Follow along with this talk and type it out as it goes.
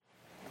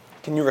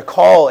Can you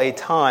recall a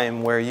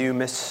time where you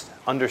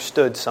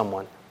misunderstood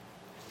someone?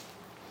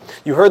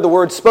 You heard the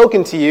words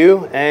spoken to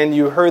you, and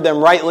you heard them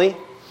rightly.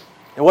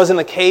 It wasn't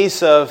a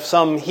case of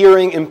some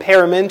hearing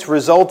impairment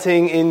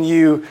resulting in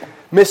you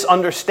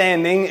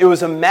misunderstanding. It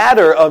was a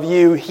matter of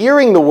you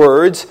hearing the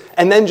words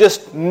and then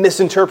just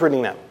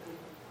misinterpreting them.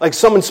 Like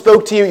someone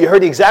spoke to you, you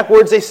heard the exact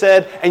words they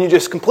said, and you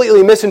just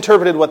completely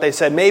misinterpreted what they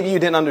said. Maybe you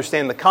didn't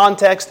understand the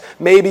context.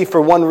 Maybe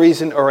for one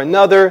reason or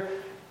another,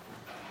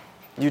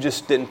 you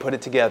just didn't put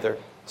it together.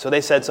 So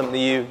they said something to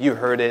you, you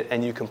heard it,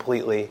 and you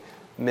completely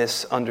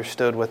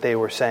misunderstood what they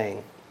were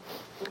saying.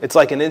 It's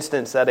like an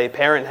instance that a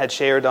parent had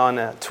shared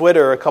on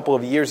Twitter a couple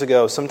of years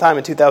ago, sometime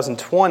in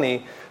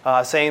 2020,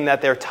 saying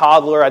that their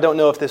toddler, I don't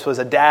know if this was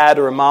a dad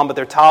or a mom, but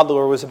their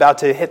toddler was about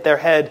to hit their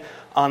head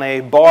on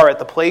a bar at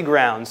the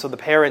playground. So the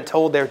parent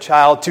told their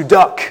child to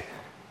duck.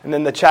 And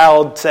then the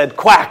child said,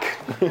 quack.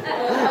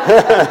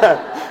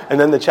 And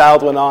then the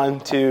child went on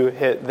to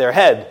hit their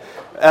head.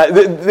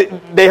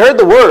 They heard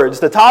the words.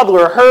 The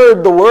toddler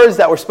heard the words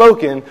that were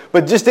spoken,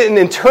 but just didn't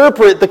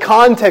interpret the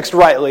context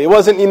rightly. It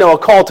wasn't, a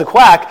call to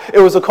quack. It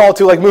was a call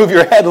to move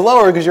your head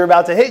lower because you're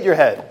about to hit your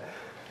head.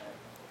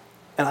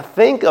 And I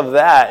think of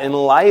that in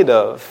light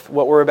of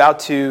what we're about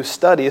to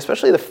study,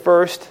 especially the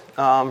first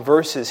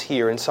verses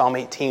here in Psalm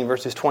 18,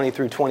 verses 20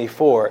 through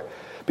 24.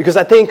 Because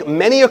I think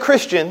many a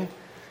Christian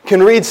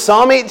can read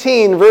Psalm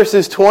 18,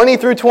 verses 20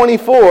 through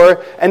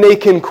 24, and they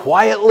can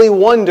quietly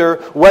wonder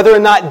whether or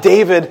not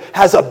David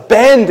has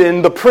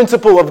abandoned the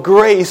principle of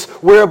grace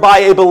whereby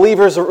a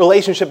believer's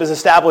relationship is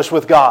established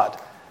with God.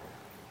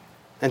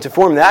 And to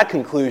form that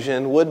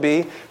conclusion would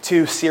be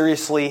to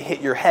seriously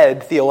hit your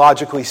head,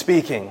 theologically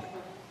speaking.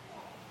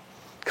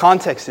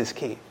 Context is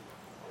key.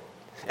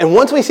 And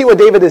once we see what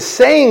David is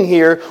saying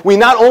here, we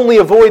not only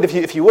avoid,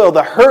 if you will,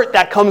 the hurt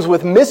that comes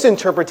with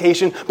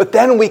misinterpretation, but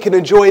then we can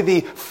enjoy the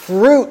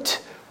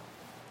fruit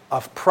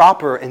of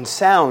proper and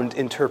sound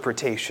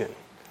interpretation.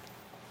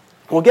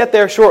 We'll get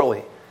there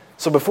shortly.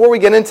 So before we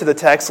get into the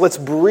text, let's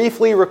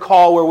briefly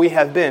recall where we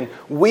have been.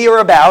 We are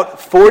about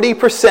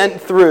 40%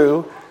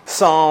 through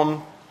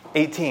Psalm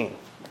 18.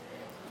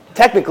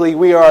 Technically,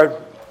 we are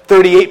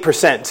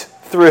 38%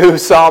 through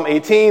Psalm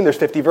 18. There's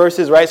 50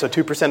 verses, right? So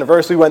 2% a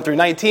verse. We went through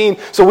 19.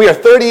 So we are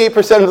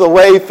 38% of the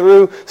way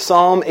through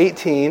Psalm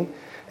 18.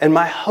 And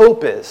my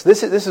hope is,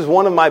 this is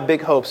one of my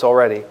big hopes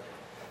already,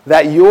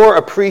 that your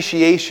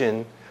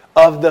appreciation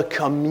of the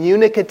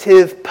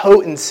communicative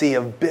potency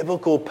of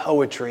biblical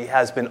poetry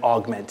has been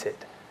augmented.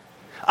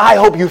 I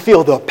hope you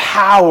feel the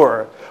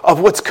power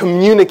of what's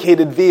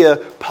communicated via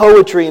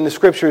poetry in the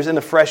Scriptures in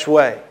a fresh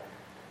way.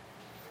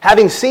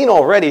 Having seen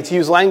already, to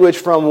use language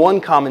from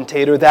one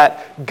commentator,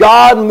 that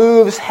God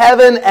moves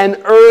heaven and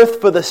earth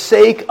for the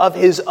sake of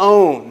His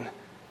own.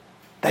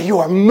 That you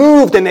are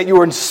moved and that you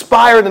are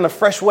inspired in a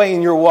fresh way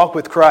in your walk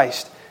with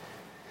Christ.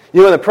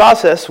 In the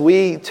process,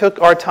 we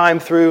took our time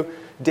through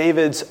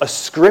David's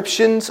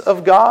ascriptions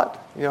of God.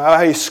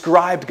 How he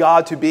ascribed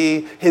God to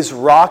be his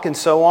rock and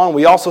so on.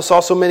 We also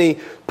saw so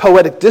many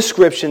poetic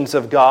descriptions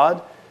of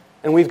God.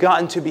 And we've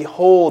gotten to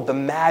behold the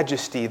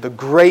majesty, the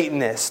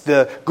greatness,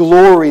 the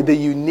glory, the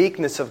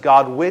uniqueness of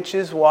God, which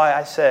is why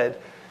I said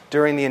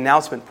during the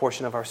announcement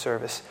portion of our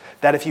service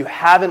that if you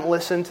haven't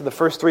listened to the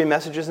first 3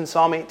 messages in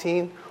Psalm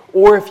 18,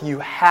 or if you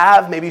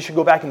have, maybe you should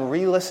go back and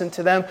re-listen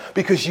to them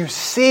because you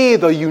see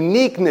the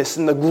uniqueness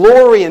and the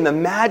glory and the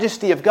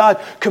majesty of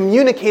God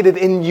communicated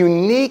in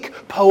unique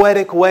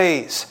poetic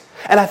ways.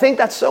 And I think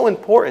that's so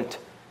important.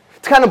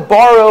 To kind of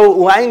borrow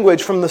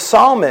language from the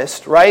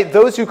psalmist, right?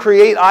 Those who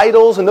create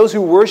idols and those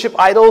who worship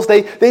idols,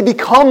 they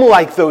become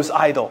like those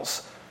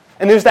idols.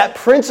 And there's that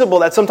principle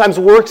that sometimes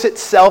works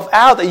itself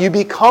out, that you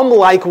become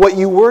like what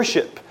you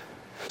worship.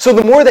 So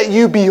the more that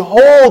you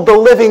behold the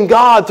living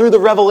God through the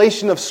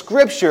revelation of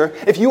Scripture,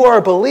 if you are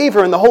a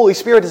believer and the Holy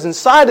Spirit is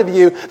inside of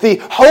you, the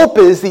hope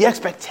is, the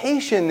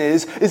expectation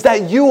is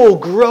that you will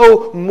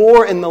grow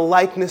more in the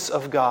likeness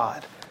of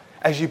God.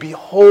 As you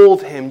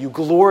behold Him, you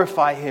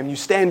glorify Him, you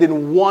stand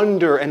in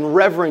wonder and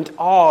reverent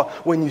awe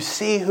when you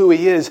see who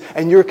He is,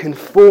 and you're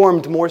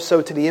conformed more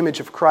so to the image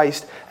of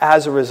Christ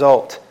as a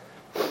result.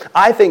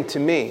 I think,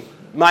 to me,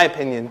 my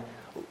opinion,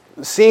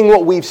 seeing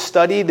what we've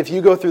studied, if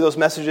you go through those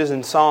messages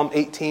in Psalm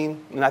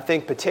 18, and I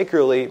think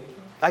particularly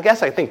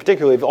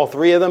of all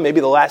 3 of them, maybe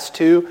the last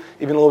 2,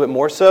 even a little bit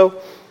more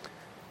so,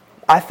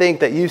 I think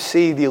that you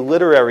see the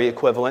literary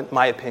equivalent,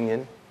 my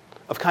opinion,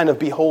 of kind of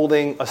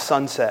beholding a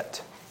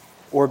sunset,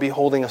 or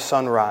beholding a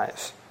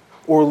sunrise,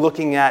 or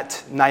looking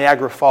at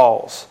Niagara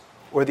Falls,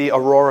 or the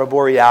Aurora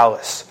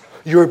Borealis.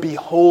 You're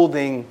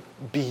beholding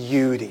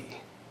beauty.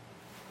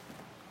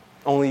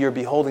 Only you're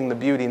beholding the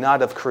beauty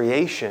not of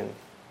creation,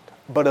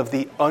 but of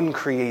the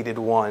uncreated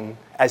one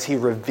as He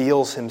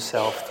reveals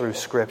Himself through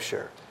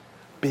Scripture.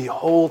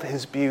 Behold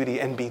His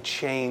beauty and be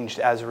changed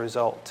as a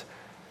result.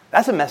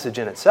 That's a message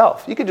in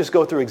itself. You could just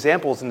go through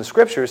examples in the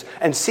scriptures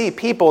and see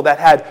people that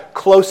had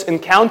close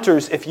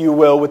encounters, if you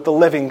will, with the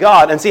living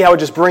God and see how it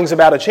just brings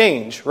about a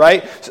change,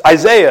 right?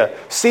 Isaiah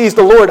sees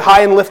the Lord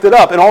high and lifted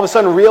up and all of a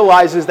sudden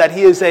realizes that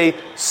he is a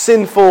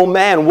sinful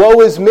man.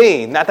 Woe is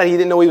me. Not that he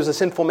didn't know he was a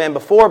sinful man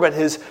before, but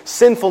his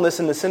sinfulness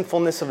and the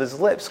sinfulness of his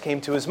lips came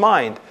to his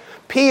mind.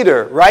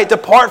 Peter, right?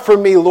 Depart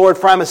from me, Lord,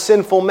 for I'm a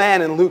sinful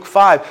man in Luke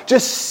 5.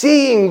 Just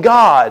seeing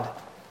God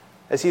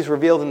as he's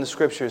revealed in the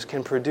scriptures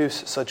can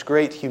produce such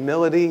great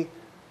humility,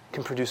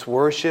 can produce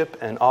worship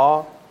and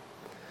awe.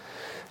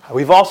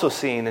 We've also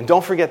seen, and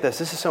don't forget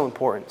this is so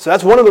important. So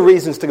that's one of the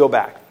reasons to go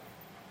back.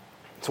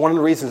 It's one of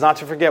the reasons not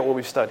to forget what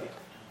we've studied.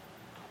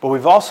 But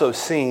we've also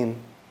seen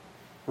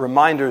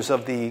reminders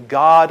of the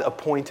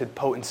God-appointed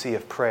potency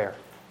of prayer.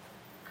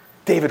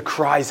 David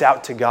cries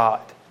out to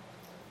God.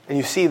 And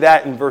you see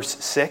that in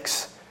verse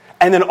 6.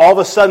 And then all of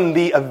a sudden,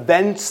 the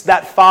events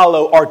that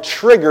follow are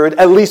triggered,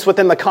 at least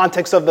within the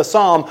context of the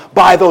psalm,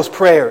 by those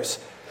prayers.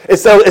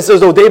 It's as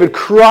though David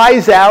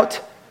cries out,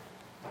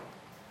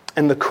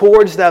 and the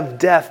cords of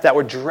death that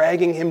were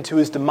dragging him to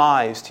his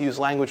demise, to use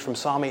language from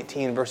Psalm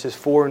 18, verses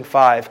 4 and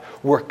 5,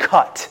 were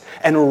cut,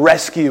 and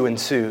rescue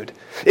ensued.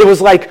 It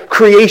was like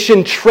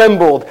creation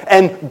trembled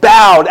and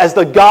bowed as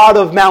the God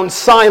of Mount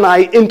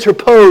Sinai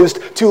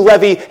interposed to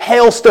levy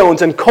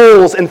hailstones and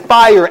coals and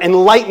fire and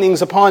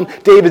lightnings upon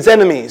David's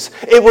enemies.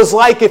 It was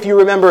like, if you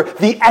remember,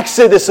 the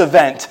Exodus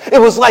event. It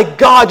was like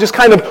God just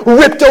kind of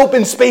ripped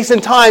open space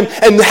and time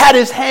and had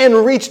his hand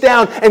reach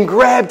down and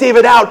grab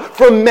David out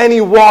from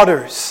many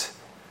waters.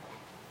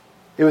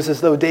 It was as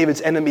though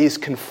David's enemies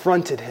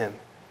confronted him,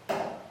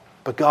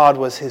 but God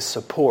was his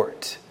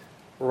support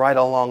right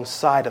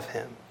alongside of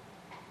him.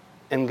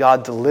 And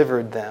God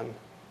delivered them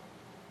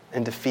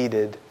and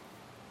defeated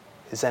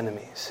his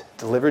enemies.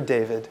 Delivered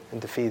David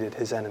and defeated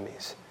his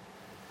enemies.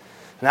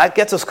 And that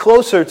gets us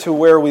closer to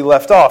where we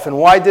left off. And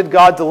why did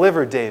God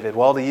deliver David?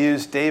 Well, to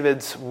use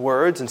David's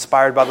words,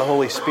 inspired by the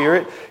Holy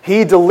Spirit,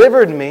 he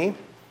delivered me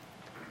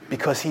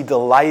because he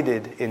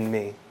delighted in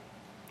me.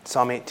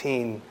 Psalm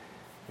 18,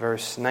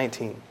 verse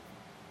 19.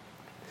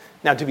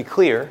 Now, to be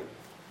clear,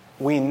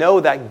 we know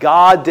that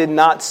God did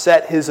not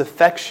set his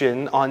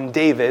affection on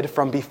David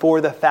from before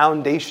the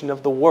foundation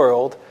of the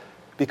world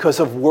because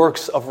of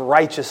works of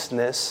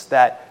righteousness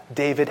that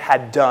David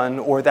had done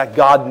or that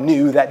God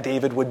knew that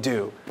David would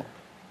do.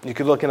 You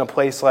could look in a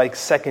place like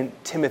 2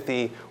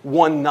 Timothy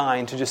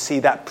 1:9 to just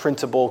see that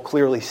principle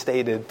clearly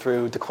stated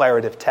through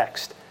declarative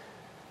text.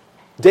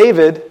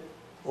 David,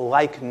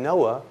 like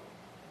Noah,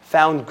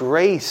 found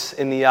grace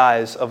in the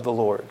eyes of the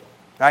Lord.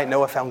 Right?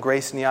 Noah found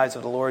grace in the eyes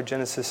of the Lord,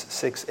 Genesis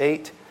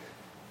 6:8.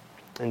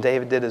 And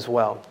David did as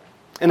well.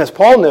 And as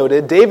Paul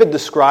noted, David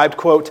described,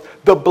 quote,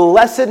 the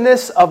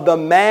blessedness of the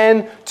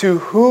man to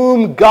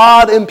whom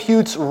God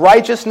imputes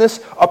righteousness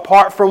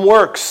apart from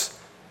works.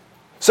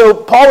 So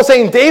Paul was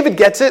saying David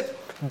gets it.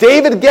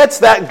 David gets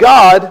that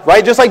God,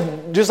 right? Just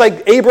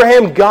like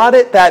Abraham got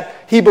it, that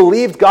he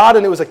believed God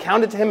and it was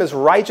accounted to him as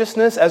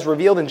righteousness as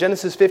revealed in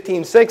Genesis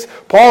 15:6.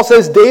 Paul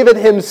says David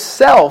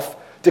himself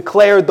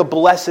declared the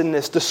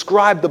blessedness,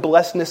 described the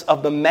blessedness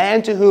of the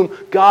man to whom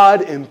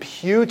God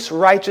imputes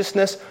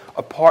righteousness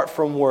apart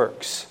from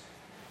works.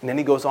 And then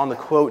he goes on to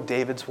quote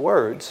David's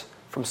words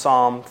from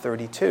Psalm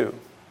 32,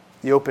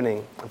 the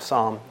opening of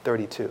Psalm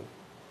 32.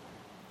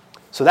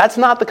 So that's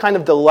not the kind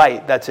of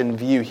delight that's in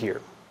view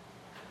here.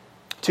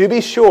 To be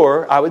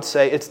sure, I would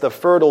say it's the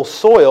fertile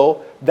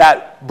soil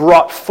that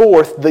brought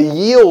forth the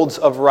yields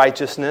of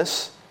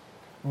righteousness,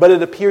 but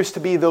it appears to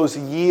be those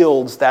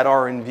yields that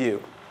are in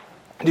view.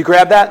 Do you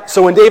grab that?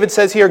 So when David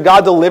says here,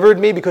 God delivered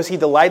me because he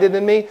delighted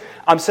in me,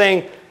 I'm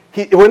saying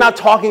we're not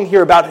talking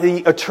here about the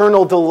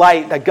eternal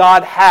delight that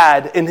God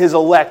had in his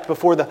elect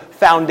before the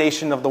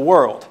foundation of the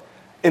world.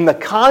 In the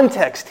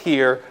context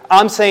here,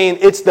 I'm saying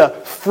it's the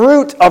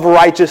fruit of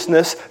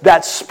righteousness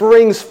that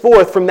springs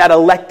forth from that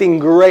electing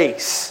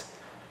grace.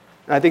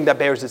 And I think that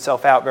bears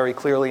itself out very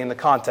clearly in the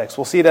context.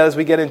 We'll see that as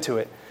we get into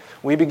it.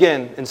 We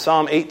begin in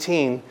Psalm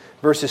 18,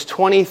 verses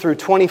 20 through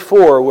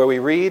 24, where we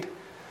read,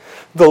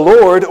 the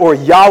Lord, or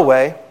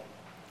Yahweh,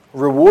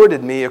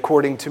 rewarded me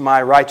according to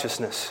my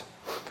righteousness.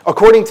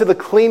 According to the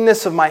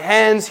cleanness of my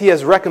hands, he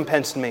has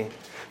recompensed me.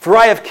 For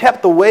I have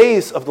kept the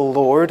ways of the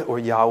Lord, or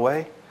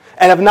Yahweh,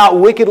 and have not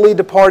wickedly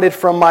departed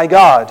from my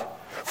God.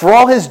 For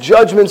all his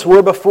judgments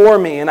were before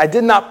me, and I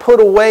did not put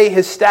away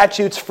his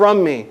statutes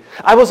from me.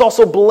 I was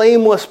also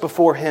blameless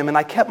before him, and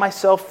I kept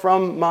myself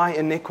from my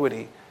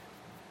iniquity.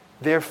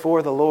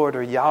 Therefore the Lord,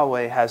 or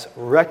Yahweh, has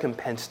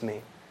recompensed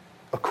me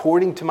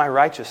according to my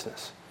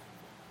righteousness,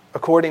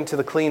 according to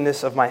the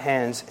cleanness of my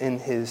hands in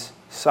his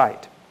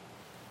sight.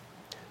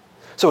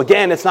 So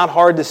again, it's not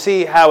hard to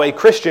see how a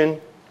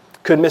Christian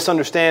could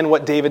misunderstand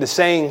what David is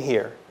saying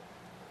here.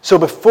 So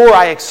before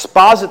I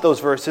exposit those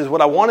verses,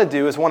 what I want to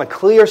do is I want to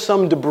clear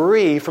some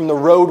debris from the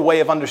roadway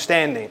of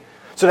understanding.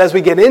 So that as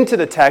we get into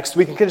the text,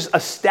 we can just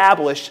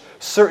establish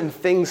certain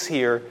things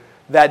here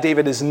that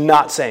David is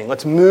not saying.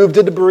 Let's move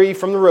the debris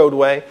from the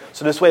roadway.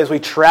 So this way, as we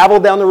travel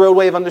down the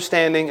roadway of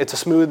understanding, it's a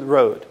smooth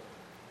road.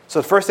 So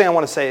the first thing I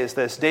want to say is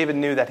this. David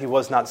knew that he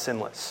was not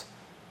sinless.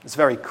 It's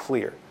very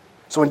clear.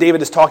 So when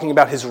David is talking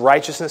about his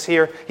righteousness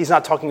here, he's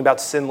not talking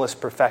about sinless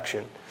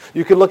perfection.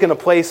 You could look in a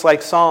place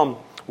like Psalm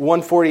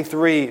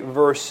 143,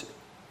 verse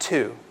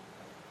 2,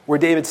 where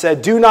David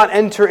said, "Do not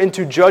enter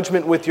into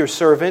judgment with your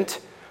servant,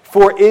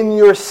 for in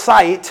your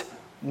sight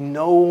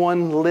no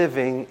one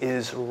living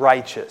is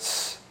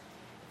righteous."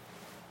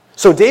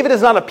 So David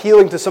is not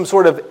appealing to some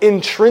sort of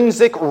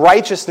intrinsic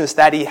righteousness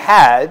that he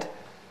had,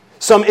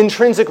 some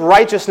intrinsic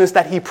righteousness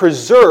that he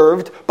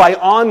preserved by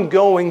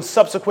ongoing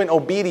subsequent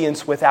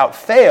obedience without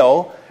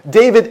fail.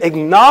 David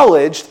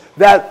acknowledged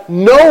that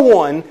no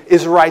one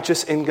is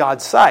righteous in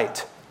God's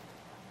sight.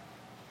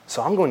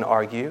 So I'm going to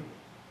argue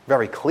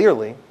very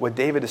clearly what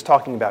David is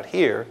talking about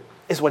here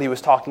is what he was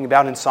talking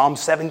about in Psalm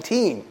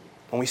 17,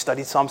 when we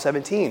studied Psalm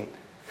 17.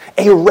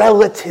 A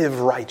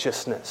relative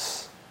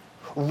righteousness,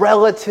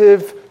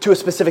 relative to a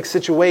specific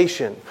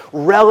situation,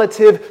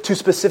 relative to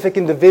specific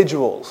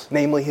individuals,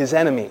 namely his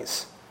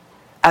enemies,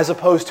 as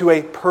opposed to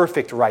a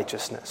perfect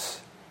righteousness.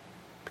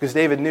 Because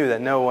David knew that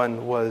no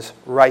one was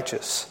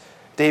righteous.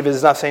 David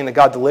is not saying that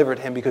God delivered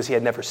him because he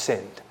had never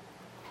sinned.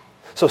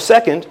 So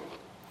second,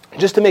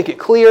 just to make it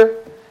clear,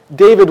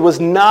 David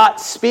was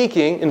not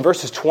speaking, in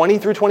verses 20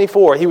 through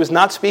 24, he was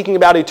not speaking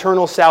about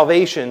eternal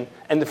salvation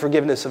and the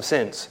forgiveness of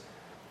sins.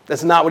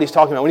 That's not what he's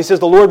talking about. When he says,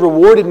 "The Lord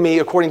rewarded me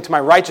according to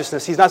my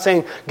righteousness," he's not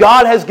saying,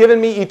 "God has given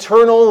me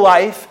eternal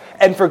life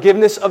and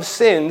forgiveness of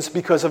sins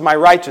because of my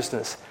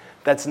righteousness."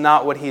 That's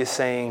not what he is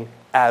saying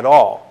at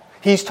all.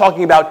 He's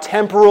talking about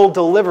temporal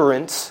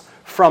deliverance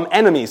from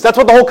enemies. That's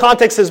what the whole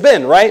context has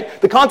been, right?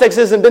 The context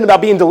hasn't been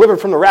about being delivered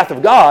from the wrath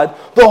of God.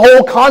 The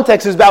whole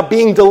context is about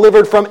being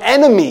delivered from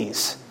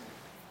enemies.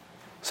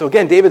 So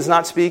again, David's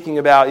not speaking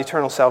about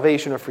eternal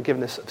salvation or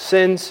forgiveness of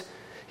sins.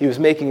 He was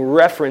making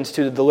reference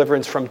to the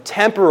deliverance from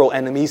temporal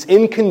enemies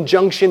in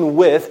conjunction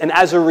with and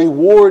as a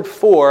reward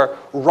for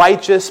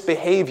righteous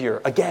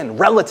behavior. Again,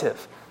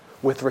 relative,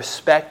 with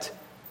respect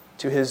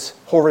to his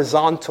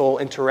horizontal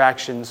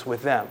interactions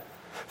with them.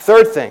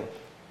 Third thing,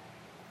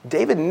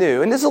 David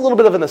knew, and this is a little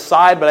bit of an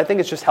aside, but I think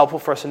it's just helpful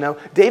for us to know,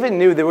 David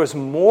knew there was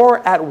more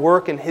at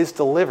work in his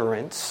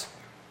deliverance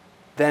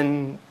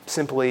than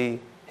simply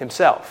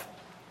himself.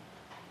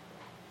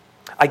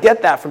 I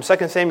get that from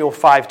 2 Samuel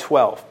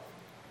 5:12.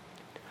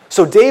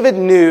 So David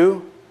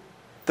knew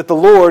that the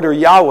Lord, or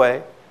Yahweh,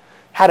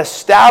 had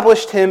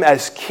established him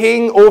as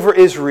king over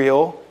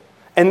Israel,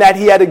 and that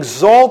he had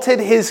exalted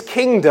his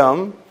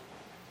kingdom,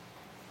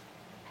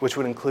 which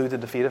would include the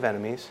defeat of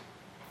enemies,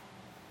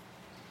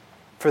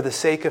 for the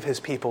sake of his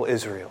people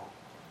Israel.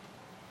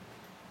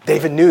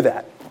 David knew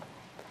that.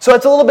 So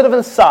it's a little bit of an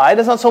aside.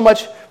 It's not so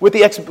much with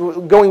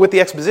going with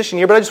the exposition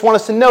here, but I just want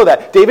us to know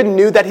that. David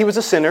knew that he was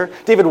a sinner.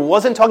 David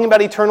wasn't talking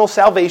about eternal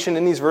salvation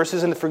in these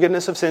verses and the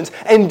forgiveness of sins.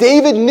 And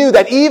David knew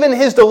that even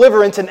his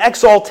deliverance and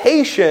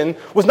exaltation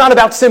was not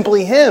about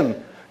simply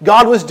him.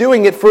 God was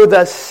doing it for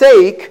the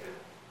sake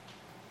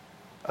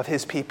of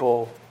his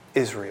people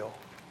Israel.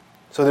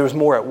 So there was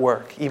more at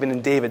work, even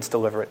in David's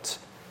deliverance.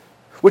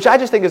 Which I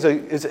just think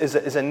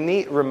is a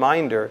neat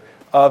reminder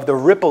of the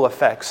ripple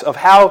effects of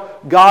how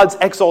God's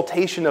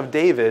exaltation of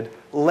David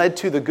led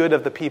to the good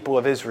of the people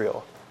of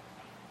Israel.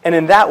 And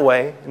in that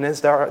way, and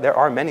there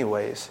are many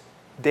ways,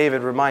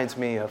 David reminds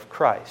me of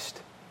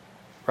Christ.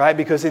 Right?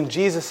 Because in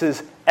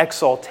Jesus'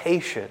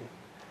 exaltation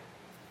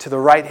to the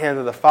right hand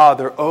of the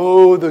Father,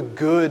 oh, the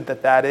good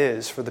that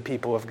is for the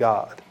people of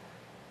God.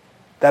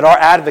 That our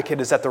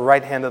advocate is at the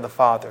right hand of the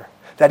Father.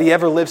 That he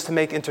ever lives to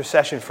make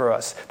intercession for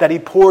us, that he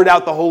poured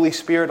out the Holy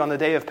Spirit on the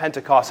day of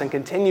Pentecost and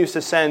continues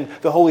to send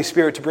the Holy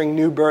Spirit to bring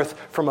new birth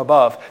from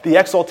above. The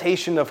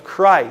exaltation of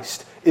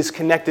Christ is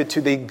connected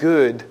to the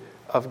good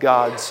of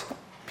God's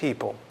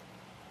people.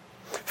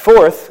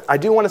 Fourth, I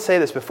do want to say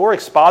this, before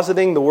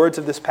expositing the words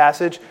of this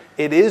passage,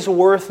 it is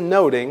worth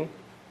noting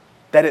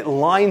that it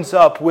lines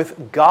up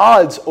with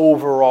God's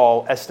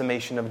overall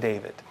estimation of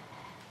David.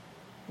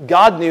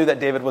 God knew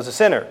that David was a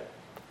sinner.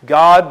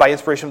 God, by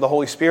inspiration of the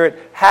Holy Spirit,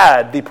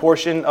 had the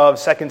portion of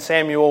 2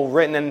 Samuel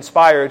written and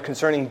inspired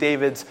concerning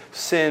David's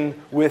sin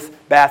with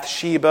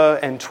Bathsheba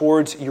and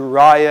towards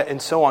Uriah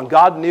and so on.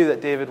 God knew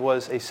that David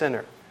was a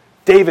sinner.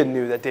 David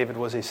knew that David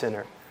was a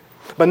sinner.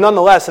 But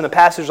nonetheless, in a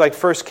passage like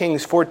 1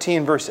 Kings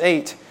 14, verse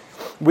 8,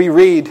 we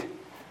read,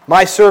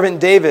 "My servant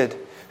David,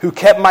 who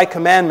kept my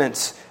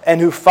commandments and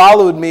who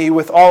followed me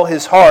with all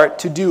his heart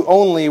to do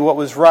only what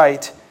was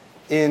right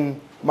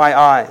in my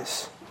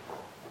eyes."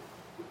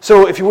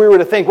 So if we were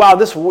to think, wow,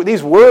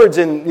 these words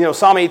in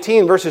Psalm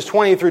 18, verses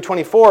 20 through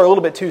 24 are a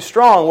little bit too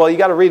strong, well, you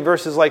got to read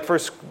verses like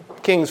 1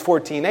 Kings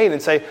 14:8 and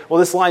say, well,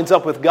 this lines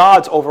up with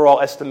God's overall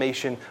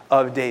estimation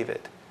of David.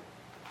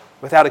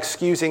 Without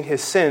excusing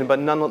his sin, but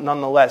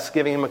nonetheless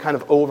giving him a kind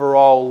of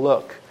overall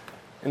look,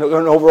 an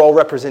overall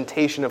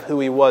representation of who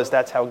he was.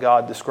 That's how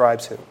God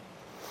describes him.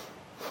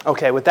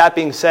 Okay, with that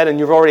being said, and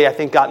you've already, I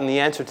think, gotten the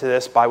answer to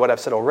this by what I've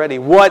said already,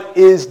 what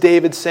is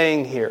David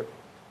saying here?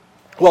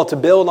 Well, to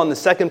build on the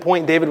second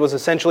point, David was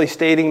essentially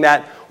stating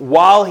that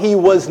while he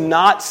was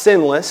not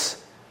sinless,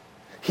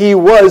 he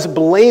was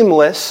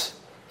blameless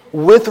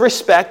with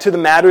respect to the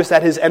matters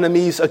that his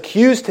enemies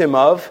accused him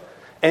of,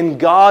 and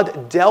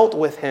God dealt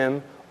with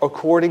him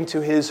according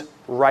to his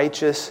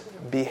righteous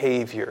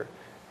behavior.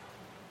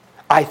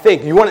 I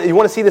think, you want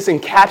to see this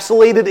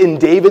encapsulated in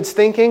David's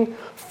thinking?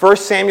 1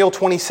 Samuel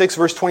 26,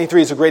 verse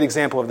 23 is a great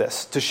example of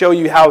this, to show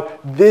you how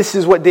this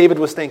is what David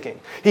was thinking.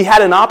 He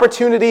had an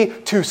opportunity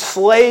to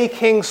slay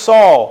King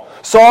Saul.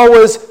 Saul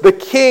was the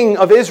king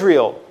of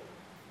Israel.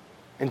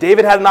 And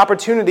David had an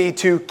opportunity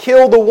to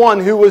kill the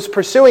one who was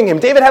pursuing him.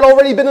 David had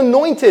already been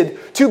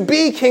anointed to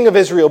be king of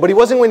Israel, but he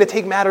wasn't going to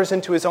take matters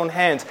into his own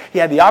hands. He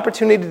had the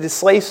opportunity to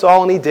slay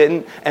Saul, and he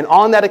didn't. And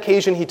on that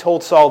occasion, he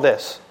told Saul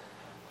this: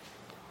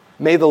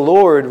 "May the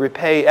Lord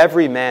repay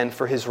every man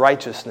for his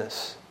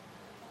righteousness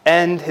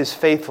and his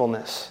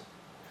faithfulness.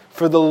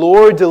 For the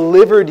Lord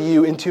delivered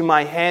you into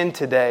my hand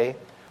today,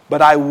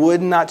 but I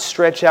would not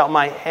stretch out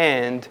my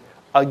hand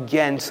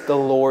against the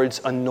Lord's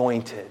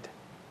anointed."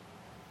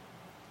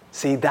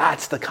 See,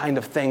 that's the kind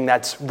of thing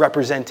that's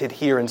represented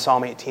here in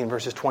Psalm 18,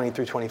 verses 20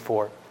 through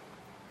 24.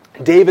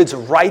 David's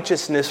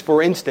righteousness,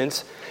 for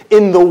instance,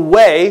 in the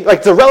way, like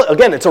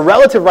it's a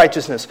relative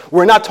righteousness.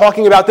 We're not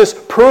talking about this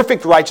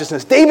perfect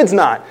righteousness. David's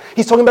not.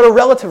 He's talking about a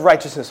relative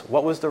righteousness.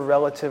 What was the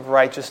relative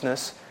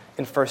righteousness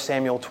in 1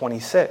 Samuel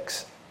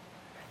 26?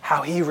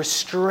 How he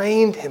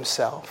restrained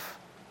himself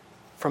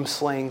from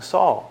slaying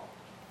Saul.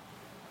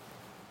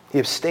 He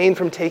abstained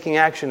from taking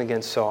action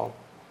against Saul.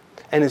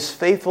 And his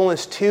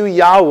faithfulness to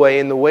Yahweh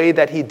in the way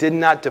that he did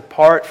not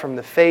depart from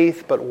the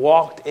faith, but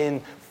walked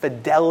in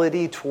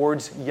fidelity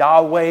towards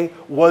Yahweh,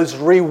 was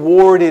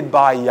rewarded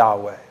by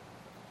Yahweh.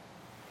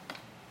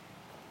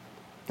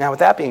 Now, with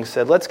that being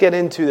said, let's get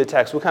into the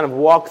text. We'll kind of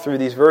walk through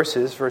these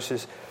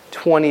verses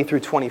 20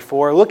 through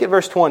 24. Look at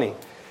verse 20.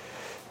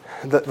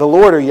 The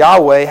Lord, or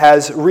Yahweh,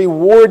 has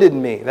rewarded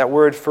me. That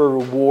word for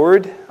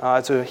reward,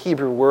 it's a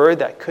Hebrew word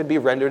that could be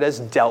rendered as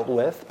dealt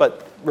with,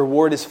 but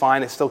reward is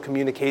fine. It still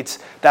communicates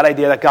that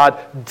idea that God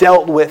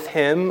dealt with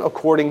him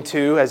according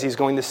to, as he's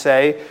going to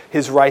say,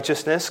 his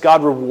righteousness.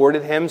 God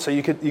rewarded him, so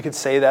you could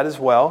say that as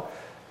well.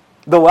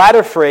 The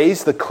latter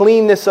phrase, the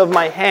cleanness of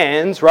my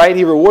hands, right?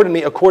 He rewarded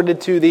me according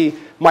to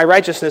my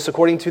righteousness,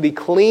 according to the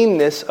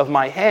cleanness of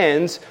my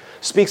hands,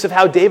 speaks of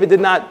how David did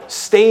not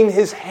stain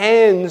his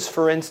hands,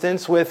 for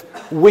instance, with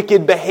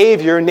wicked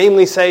behavior,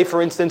 namely, say,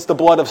 for instance, the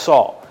blood of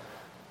Saul.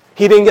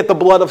 He didn't get the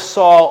blood of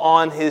Saul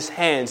on his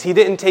hands. He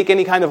didn't take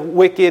any kind of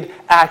wicked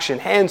action.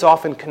 Hands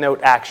often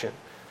connote action.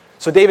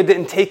 So David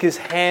didn't take his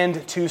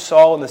hand to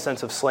Saul in the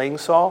sense of slaying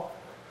Saul.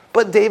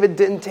 But David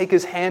didn't take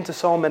his hand to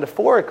Saul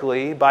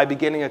metaphorically by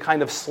beginning a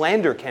kind of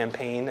slander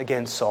campaign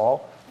against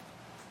Saul.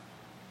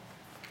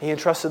 He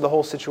entrusted the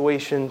whole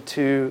situation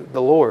to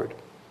the Lord.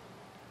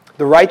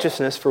 The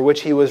righteousness for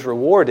which he was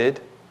rewarded,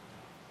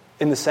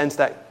 in the sense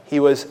that he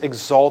was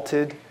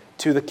exalted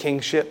to the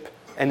kingship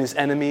and his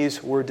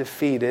enemies were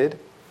defeated,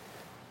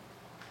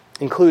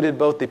 included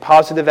both the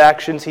positive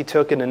actions he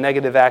took and the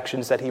negative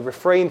actions that he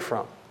refrained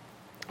from.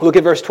 Look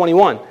at verse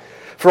 21.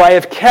 "For I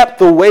have kept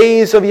the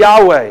ways of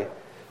Yahweh,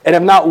 and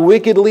have not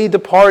wickedly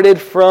departed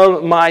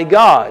from my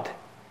God."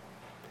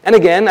 And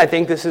again, I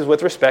think this is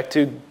with respect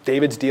to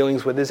David's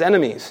dealings with his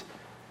enemies.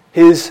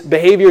 His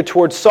behavior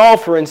towards Saul,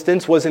 for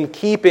instance, was in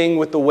keeping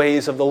with the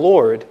ways of the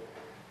Lord.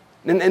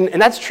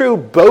 And that's true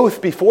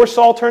both before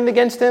Saul turned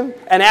against him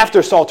and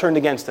after Saul turned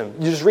against him.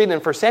 You just read it in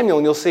 1 Samuel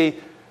and you'll see,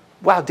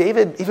 wow,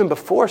 David, even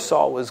before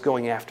Saul was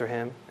going after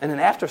him, and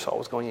then after Saul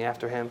was going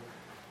after him,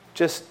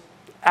 just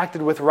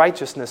acted with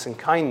righteousness and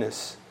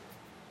kindness,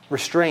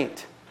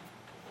 restraint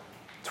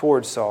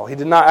towards Saul. He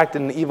did not act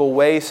in an evil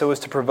way so as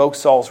to provoke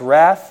Saul's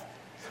wrath.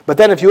 But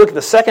then if you look at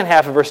the second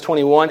half of verse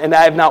 21, "And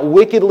I have not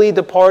wickedly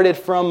departed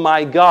from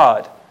my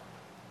God."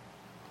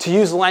 To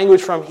use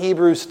language from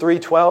Hebrews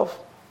 3:12,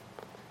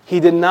 he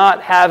did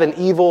not have an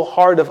evil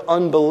heart of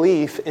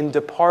unbelief in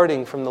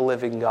departing from the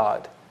living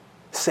God,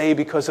 say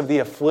because of the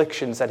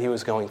afflictions that he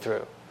was going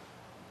through.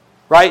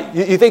 Right?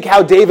 You think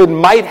how David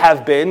might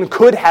have been,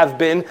 could have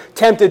been,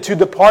 tempted to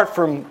depart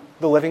from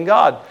the living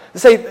God.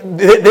 Say,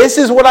 this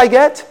is what I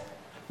get?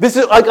 This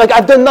is like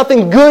I've done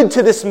nothing good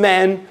to this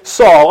man,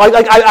 Saul.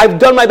 I've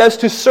done my best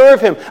to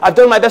serve him. I've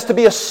done my best to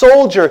be a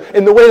soldier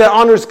in the way that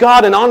honors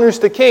God and honors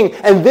the king.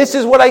 And this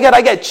is what I get. I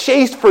get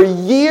chased for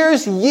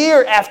years,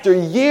 year after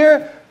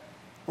year.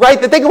 Right?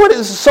 Think of what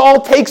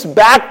Saul takes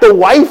back the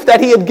wife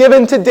that he had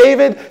given to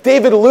David.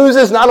 David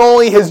loses not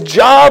only his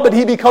job, but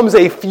he becomes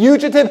a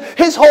fugitive.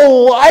 His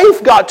whole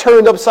life got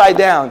turned upside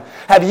down.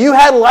 Have you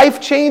had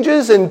life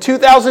changes in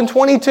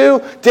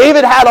 2022?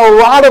 David had a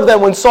lot of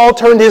them when Saul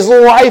turned his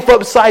life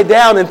upside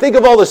down. And think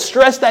of all the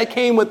stress that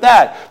came with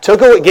that.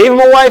 Gave him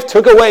a wife,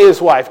 took away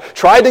his wife.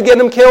 Tried to get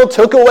him killed,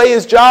 took away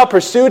his job,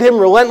 pursued him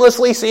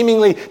relentlessly,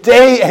 seemingly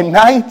day and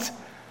night.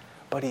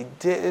 But he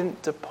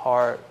didn't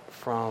depart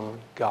from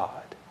God.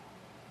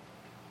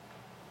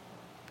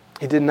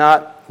 He did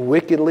not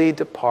wickedly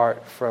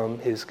depart from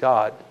his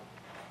God.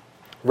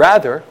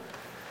 Rather,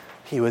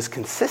 he was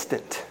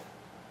consistent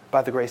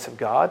by the grace of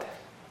God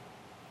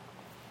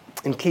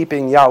in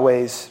keeping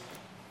Yahweh's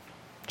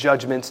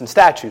judgments and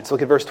statutes.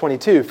 Look at verse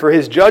 22. For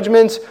his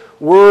judgments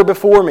were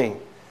before me,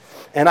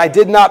 and I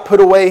did not put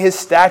away his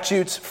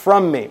statutes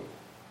from me.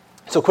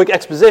 So quick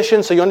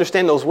exposition so you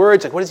understand those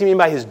words. Like, what does he mean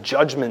by his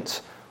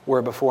judgments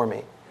were before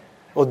me?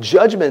 Well,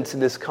 judgments in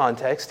this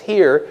context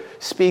here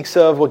speaks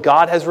of what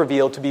God has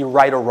revealed to be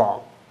right or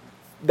wrong.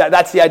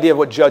 That's the idea of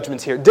what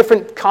judgments here.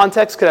 Different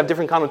contexts could have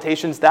different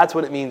connotations. That's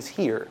what it means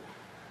here.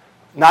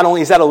 Not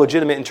only is that a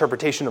legitimate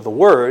interpretation of the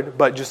word,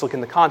 but just look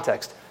in the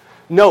context.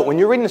 Note, when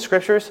you're reading the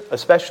scriptures,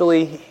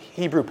 especially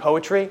Hebrew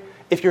poetry,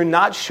 if you're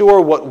not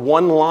sure what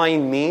one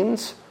line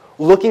means,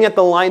 looking at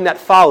the line that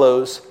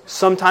follows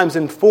sometimes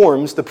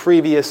informs the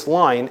previous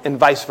line and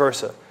vice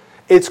versa.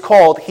 It's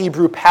called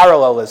Hebrew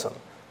parallelism.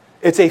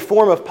 It's a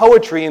form of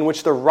poetry in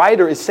which the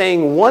writer is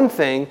saying one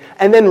thing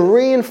and then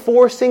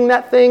reinforcing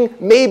that thing,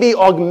 maybe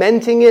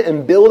augmenting it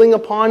and building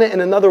upon it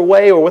in another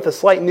way or with a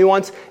slight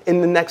nuance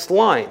in the next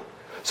line.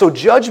 So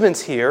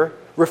judgments here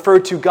refer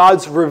to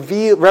God's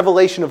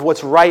revelation of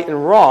what's right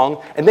and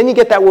wrong, and then you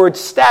get that word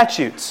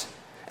statutes.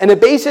 And it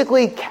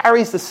basically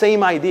carries the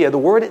same idea. The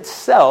word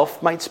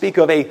itself might speak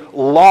of a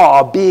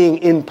law being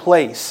in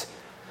place.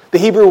 The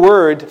Hebrew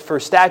word for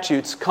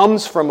statutes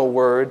comes from a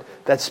word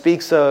that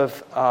speaks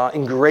of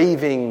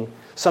engraving,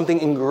 something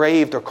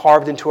engraved or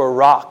carved into a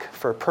rock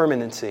for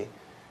permanency,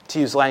 to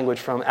use language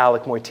from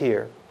Alec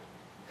Moitier.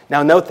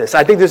 Now note this.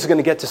 I think this is going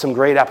to get to some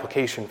great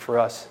application for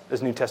us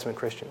as New Testament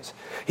Christians.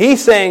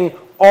 He's saying,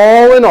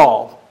 all in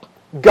all,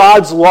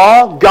 God's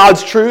law,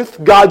 God's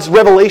truth, God's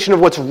revelation of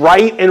what's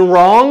right and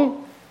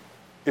wrong,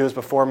 it was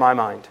before my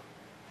mind.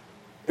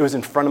 It was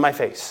in front of my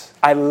face.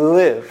 I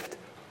lived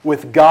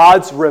with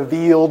God's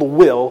revealed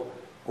will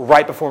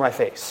right before my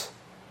face.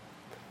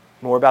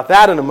 More about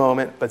that in a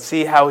moment, but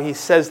see how he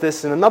says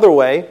this in another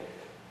way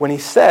when he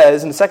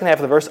says in the second half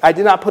of the verse, I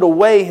did not put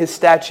away his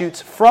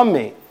statutes from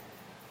me.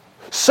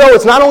 So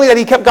it's not only that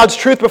he kept God's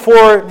truth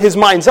before his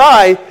mind's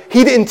eye,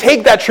 he didn't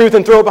take that truth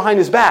and throw it behind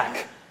his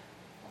back.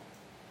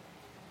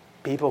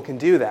 People can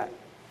do that.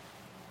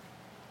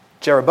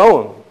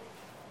 Jeroboam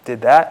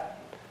did that.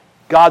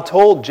 God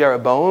told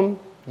Jeroboam,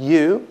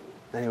 you,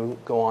 and he'll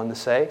go on to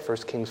say, 1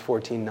 Kings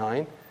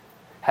 14:9,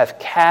 have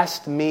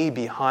cast me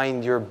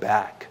behind your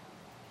back.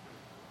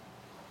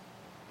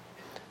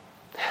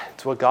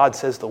 It's what God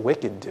says the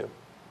wicked do.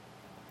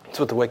 It's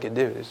what the wicked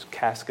do, is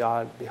cast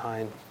God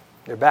behind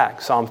their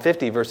back. Psalm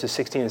 50, verses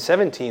 16 and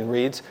 17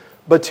 reads,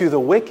 but to the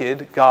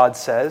wicked, God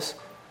says,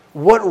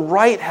 what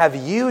right have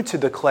you to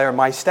declare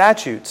my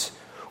statutes,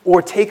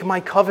 or take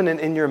my covenant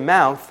in your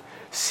mouth,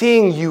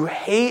 seeing you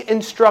hate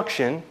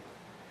instruction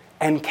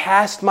and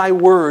cast my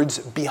words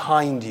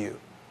behind you?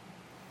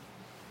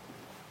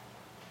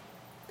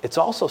 It's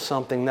also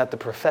something that the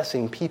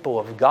professing people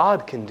of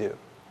God can do.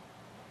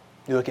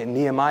 You look at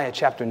Nehemiah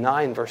chapter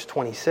 9, verse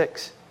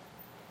 26.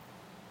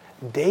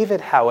 David,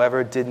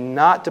 however, did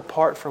not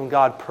depart from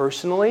God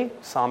personally,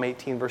 Psalm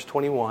 18, verse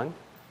 21,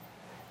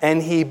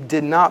 and he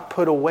did not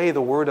put away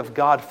the word of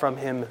God from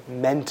him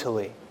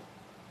mentally.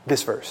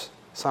 This verse,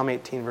 Psalm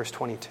 18, verse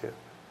 22.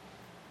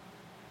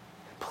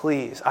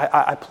 Please,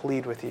 I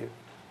plead with you,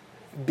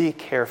 be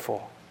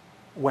careful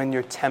when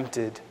you're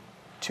tempted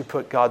to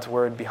put God's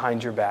word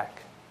behind your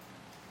back.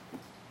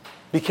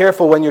 Be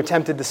careful when you're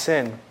tempted to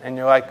sin and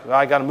you're like, well,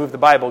 I got to move the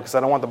Bible because I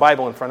don't want the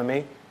Bible in front of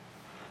me.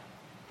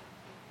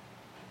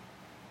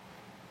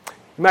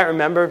 You might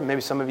remember, maybe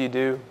some of you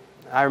do,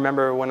 I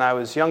remember when I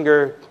was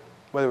younger,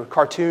 whether it were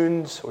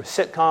cartoons or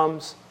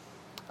sitcoms,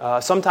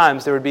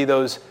 sometimes there would be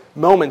those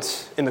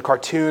moments in the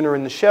cartoon or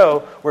in the show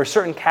where a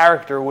certain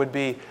character would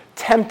be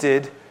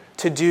tempted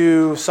to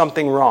do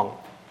something wrong.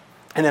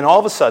 And then all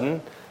of a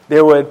sudden,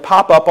 there would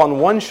pop up on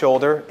one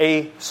shoulder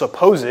a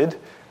supposed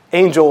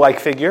angel-like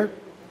figure,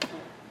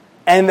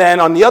 and then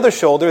on the other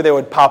shoulder, there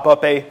would pop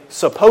up a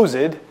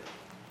supposed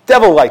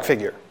devil-like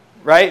figure.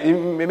 Right?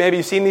 Maybe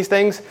you've seen these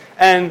things.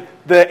 And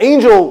the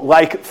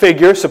angel-like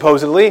figure,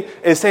 supposedly,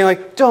 is saying,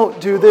 like, don't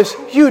do this.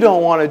 You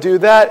don't want to do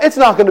that. It's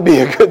not going to be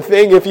a good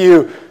thing if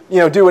you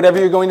do whatever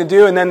you're going to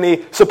do. And then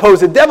the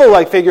supposed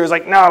devil-like figure is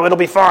like, no, it'll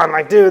be fun.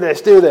 Like, do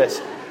this, do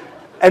this.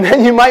 And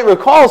then you might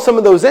recall some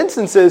of those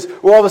instances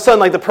where all of a sudden,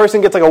 like, the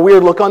person gets like a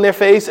weird look on their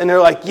face and they're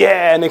like,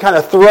 yeah, and they kind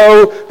of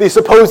throw the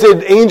supposed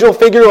angel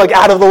figure like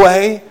out of the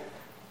way.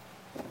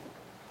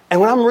 And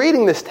when I'm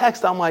reading this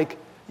text, I'm like,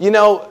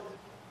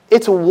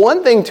 it's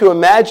one thing to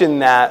imagine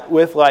that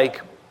with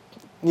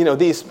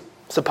these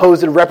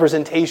supposed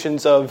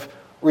representations of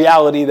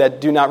reality that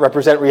do not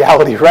represent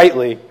reality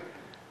rightly.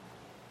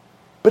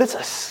 But it's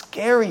a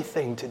scary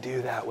thing to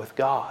do that with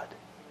God,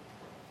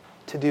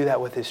 to do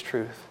that with His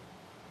truth.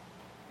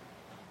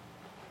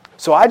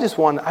 So I just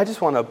want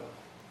to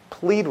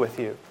plead with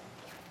you.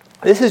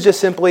 This is just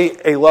simply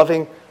a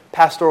loving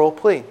pastoral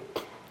plea.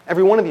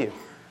 Every one of you,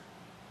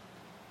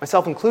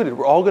 myself included,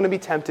 we're all going to be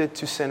tempted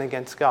to sin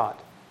against God.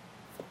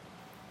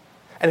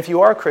 And if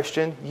you are a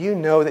Christian, you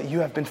know that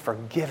you have been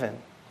forgiven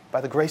by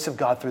the grace of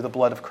God through the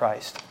blood of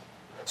Christ.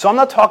 So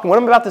what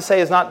I'm about to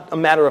say is not a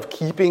matter of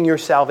keeping your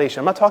salvation.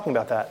 I'm not talking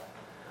about that.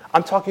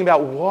 I'm talking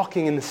about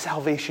walking in the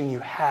salvation you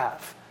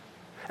have.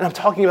 And I'm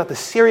talking about the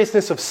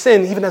seriousness of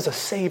sin even as a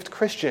saved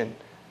Christian.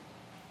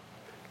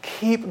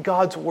 Keep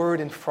God's word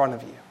in front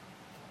of you.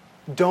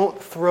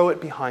 Don't throw it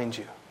behind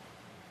you.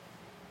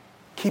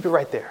 Keep it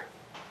right there.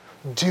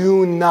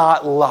 Do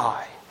not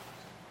lie.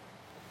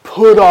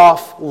 Put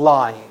off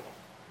lying.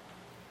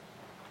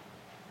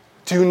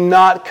 Do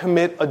not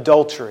commit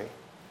adultery.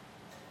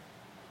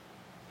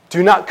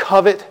 Do not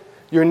covet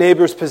your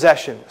neighbor's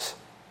possessions.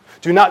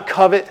 Do not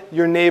covet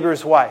your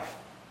neighbor's wife.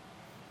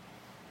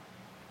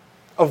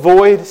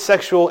 Avoid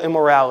sexual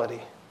immorality.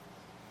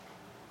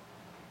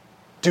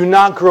 Do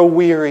not grow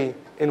weary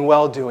in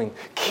well-doing.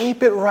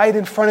 Keep it right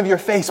in front of your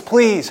face,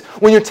 please.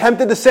 When you're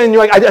tempted to sin,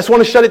 you're like, I just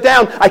want to shut it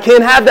down. I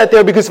can't have that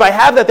there because if I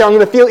have that there, I'm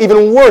going to feel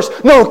even worse.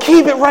 No,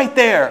 keep it right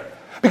there.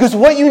 Because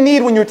what you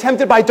need when you're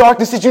tempted by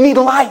darkness is you need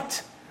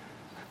light.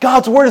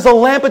 God's word is a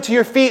lamp unto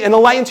your feet and a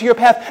light unto your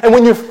path. And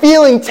when you're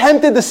feeling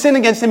tempted to sin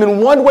against him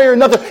in one way or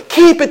another,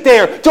 keep it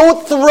there.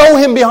 Don't throw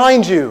him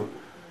behind you.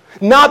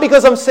 Not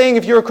because I'm saying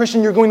if you're a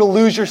Christian you're going to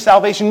lose your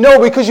salvation. No,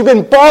 because you've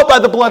been bought by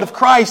the blood of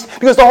Christ.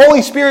 Because the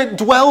Holy Spirit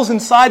dwells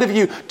inside of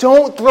you.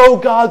 Don't throw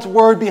God's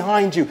word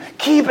behind you.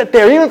 Keep it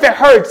there. Even if it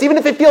hurts, even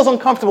if it feels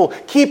uncomfortable,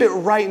 keep it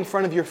right in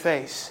front of your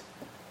face.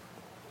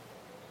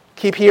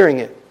 Keep hearing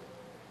it.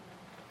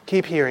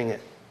 Keep hearing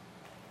it.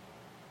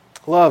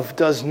 Love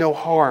does no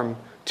harm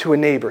to a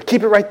neighbor.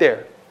 Keep it right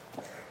there.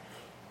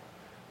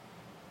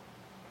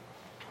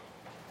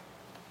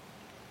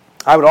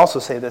 I would also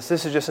say this.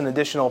 This is just an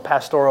additional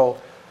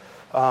pastoral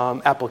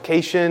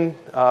application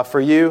for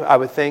you, I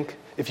would think.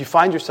 If you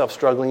find yourself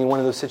struggling in one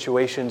of those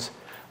situations,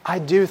 I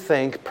do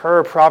think,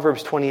 per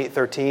Proverbs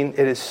 28:13,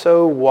 it is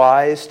so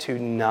wise to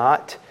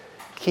not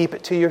keep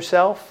it to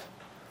yourself.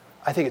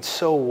 I think it's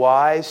so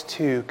wise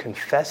to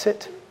confess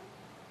it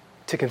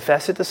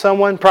to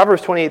someone.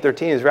 Proverbs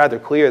 28:13 is rather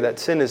clear that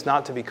sin is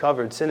not to be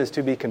covered. Sin is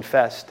to be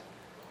confessed.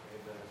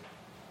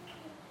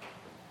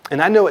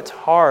 And I know it's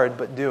hard,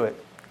 but do it.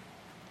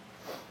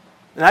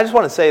 And I just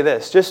want to say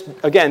this.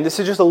 This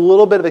is just a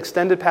little bit of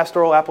extended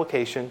pastoral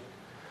application.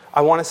 I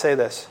want to say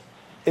this.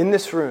 In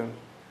this room,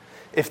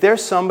 if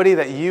there's somebody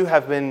that you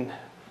have been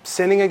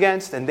sinning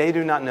against and they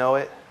do not know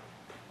it,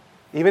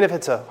 even if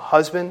it's a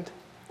husband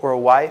or a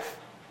wife,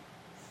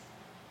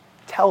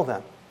 tell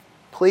them.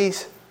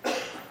 Please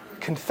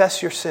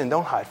confess your sin.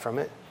 Don't hide from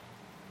it.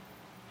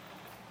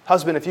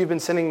 Husband, if you've been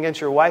sinning against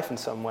your wife in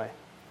some way,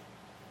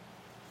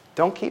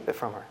 don't keep it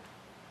from her.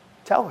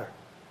 Tell her.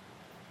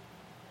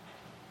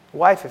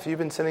 Wife, if you've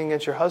been sinning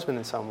against your husband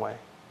in some way,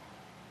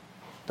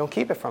 don't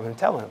keep it from him.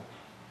 Tell him.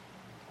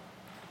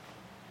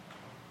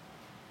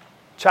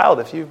 Child,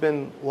 if you've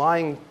been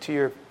lying to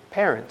your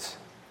parents,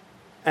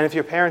 and if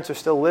your parents are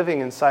still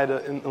living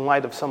in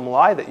light of some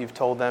lie that you've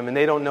told them and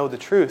they don't know the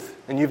truth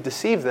and you've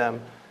deceived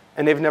them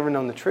and they've never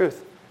known the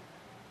truth,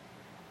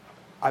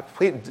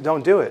 please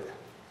don't do it.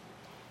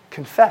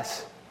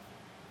 Confess.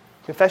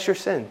 Confess your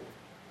sin.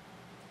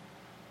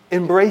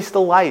 Embrace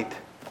the light.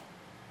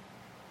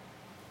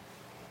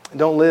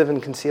 Don't live in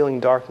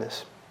concealing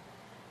darkness.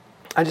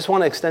 I just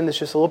want to extend this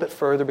just a little bit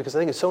further because I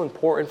think it's so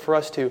important for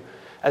us to,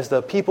 as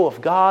the people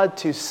of God,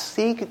 to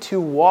seek to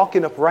walk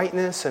in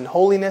uprightness and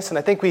holiness. And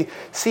I think we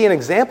see an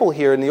example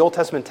here in the Old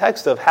Testament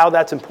text of how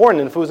that's important.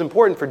 And if it was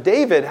important for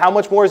David, how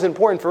much more is it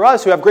important for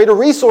us who have greater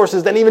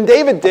resources than even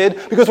David did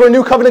because we're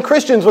New Covenant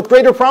Christians with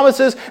greater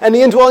promises and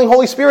the indwelling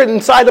Holy Spirit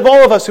inside of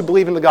all of us who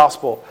believe in the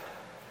gospel.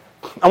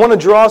 I want to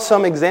draw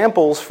some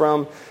examples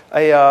from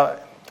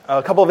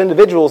a couple of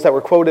individuals that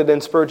were quoted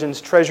in Spurgeon's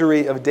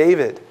Treasury of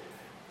David.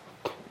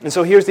 And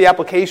so here's the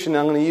application.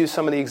 I'm going to use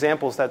some of the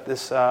examples that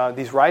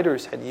these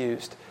writers had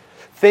used.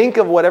 Think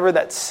of whatever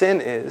that sin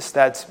is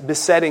that's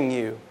besetting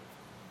you.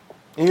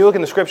 And you look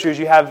in the scriptures,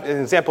 you have an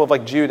example of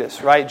like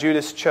Judas, right?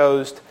 Judas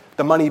chose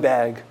the money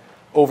bag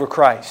over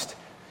Christ.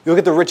 You look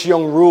at the rich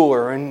young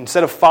ruler, and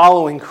instead of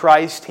following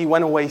Christ, he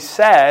went away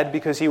sad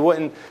because he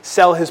wouldn't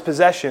sell his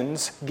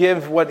possessions,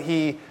 give what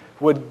he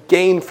would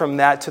gain from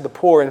that to the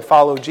poor and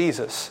follow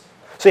Jesus.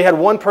 So you had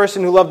one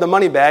person who loved the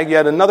money bag, you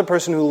had another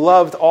person who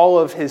loved all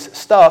of his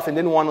stuff and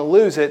didn't want to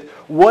lose it.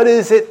 What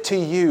is it to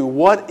you?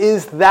 What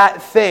is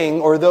that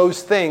thing or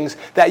those things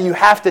that you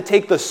have to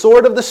take the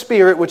sword of the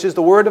Spirit, which is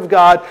the Word of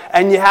God,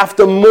 and you have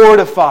to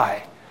mortify?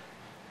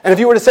 And if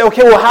you were to say,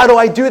 okay, well, how do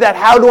I do that?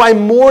 How do I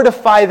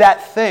mortify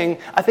that thing?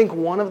 I think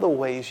one of the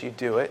ways you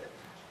do it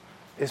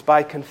is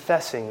by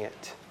confessing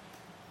it.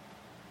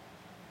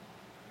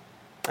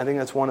 I think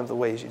that's one of the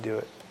ways you do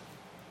it.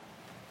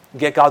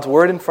 Get God's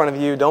word in front of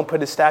you. Don't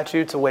put his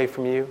statutes away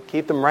from you.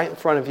 Keep them right in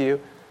front of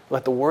you.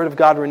 Let the word of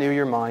God renew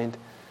your mind.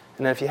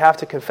 And then if you have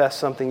to confess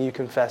something, you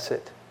confess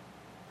it.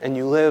 And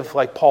you live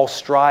like Paul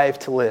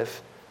strived to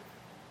live,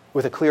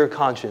 with a clear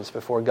conscience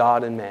before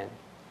God and man.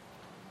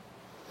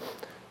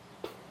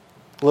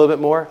 A little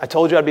bit more. I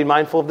told you I'd be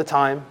mindful of the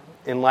time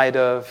in light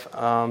of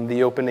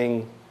the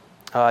opening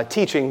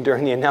teaching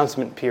during the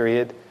announcement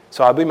period.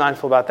 So I'll be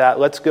mindful about that.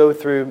 Let's go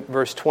through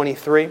verse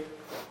 23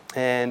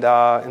 and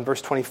in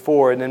verse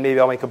 24, and then maybe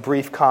I'll make a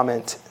brief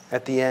comment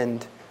at the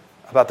end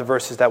about the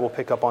verses that we'll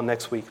pick up on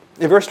next week.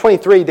 In verse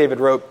 23,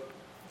 David wrote,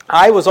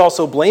 I was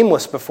also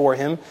blameless before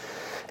him,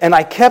 and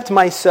I kept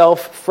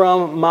myself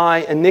from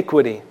my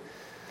iniquity.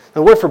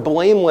 The word for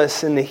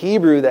blameless in the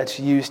Hebrew that's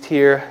used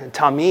here,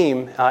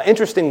 tamim,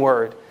 interesting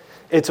word.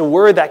 It's a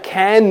word that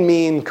can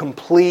mean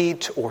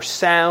complete or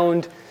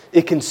sound.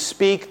 It can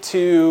speak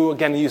to,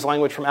 again, to use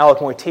language from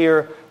Alec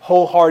Mortier,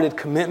 wholehearted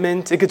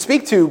commitment. It could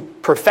speak to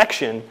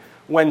perfection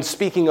when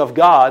speaking of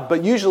God,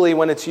 but usually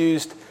when it's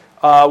used,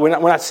 we're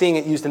not seeing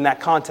it used in that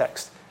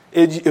context.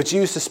 It's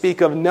used to speak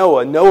of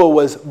Noah. Noah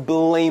was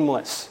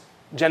blameless.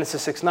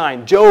 Genesis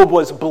 6:9. Job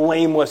was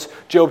blameless.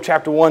 Job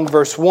chapter 1,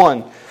 verse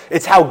 1.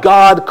 It's how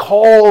God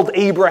called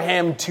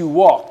Abraham to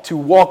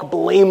walk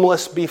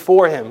blameless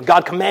before him.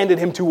 God commanded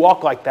him to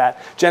walk like that.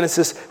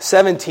 Genesis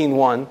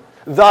 17:1.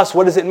 Thus,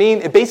 what does it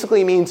mean? It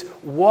basically means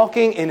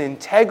walking in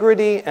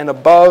integrity and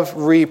above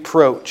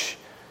reproach.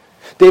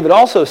 David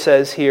also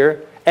says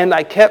here, and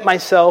I kept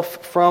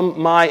myself from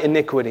my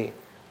iniquity.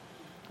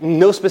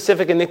 No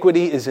specific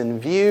iniquity is in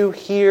view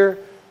here,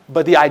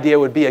 but the idea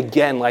would be,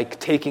 again, like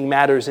taking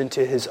matters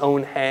into his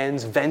own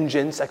hands,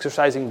 vengeance,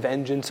 exercising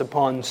vengeance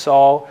upon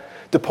Saul,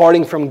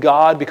 departing from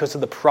God because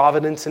of the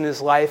providence in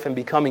his life and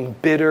becoming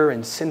bitter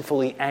and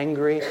sinfully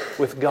angry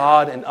with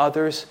God and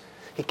others.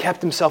 He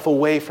kept himself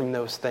away from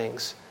those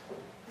things.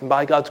 And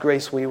by God's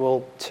grace, we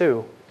will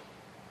too.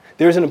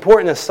 There's an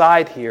important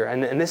aside here,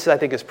 and this I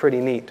think is pretty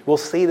neat. We'll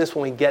see this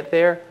when we get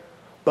there,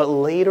 but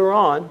later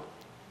on,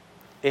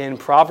 in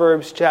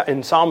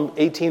Psalm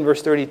 18,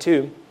 verse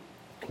 32,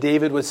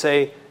 David would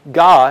say,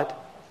 God,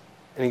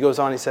 and he goes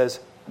on, he says,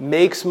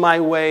 makes my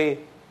way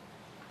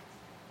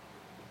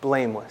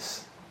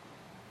blameless.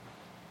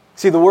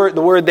 See, the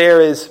word there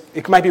is,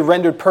 it might be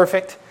rendered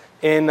perfect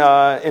in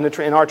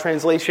our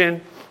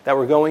translation that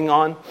we're going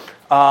on,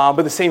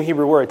 but the same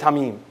Hebrew word,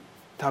 tamim.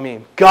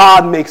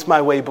 God makes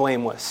my way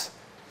blameless.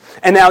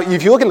 And now,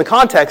 if you look in the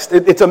context,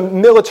 it's a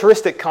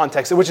militaristic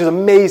context, which is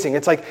amazing.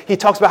 It's like he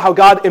talks about how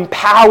God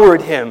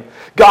empowered him.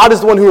 God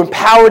is the one who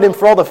empowered him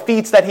for all the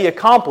feats that he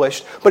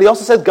accomplished. But he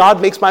also says, God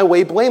makes my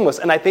way blameless.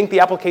 And I think the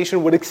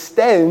application would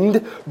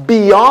extend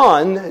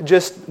beyond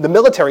just the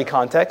military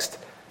context.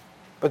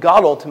 But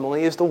God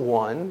ultimately is the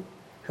one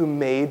who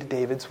made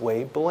David's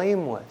way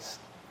blameless.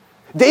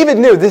 David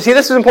knew, this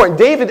is important.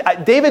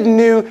 David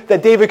knew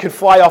that David could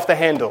fly off the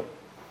handle.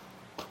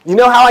 You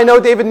know how I know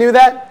David knew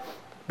that?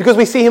 Because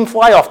we see him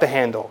fly off the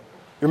handle.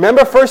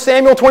 Remember 1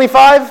 Samuel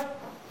 25?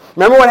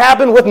 Remember what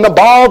happened with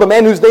Nabal, the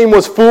man whose name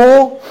was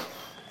Fool?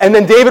 And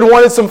then David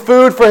wanted some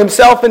food for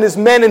himself and his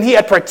men, and he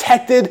had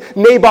protected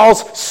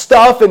Nabal's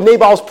stuff and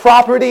Nabal's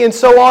property and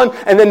so on.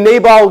 And then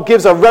Nabal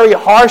gives a very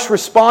harsh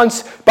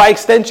response by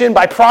extension,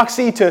 by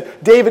proxy to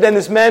David and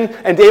his men.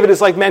 And David is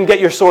like, men,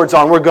 get your swords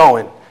on, we're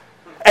going.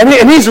 And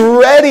he's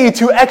ready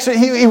to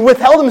he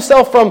withheld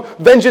himself from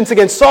vengeance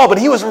against Saul, but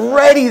he was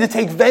ready to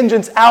take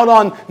vengeance out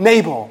on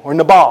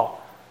Nabal.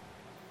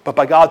 But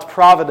by God's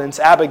providence,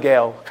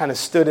 Abigail kind of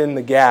stood in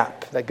the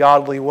gap, that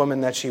godly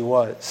woman that she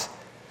was.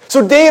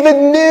 So David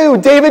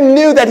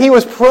knew that he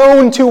was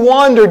prone to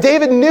wander.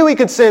 David knew he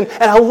could sin.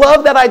 And I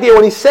love that idea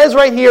when he says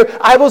right here,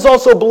 I was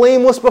also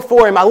blameless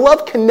before him. I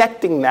love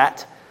connecting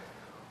that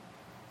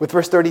with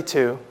verse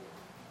 32.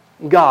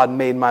 God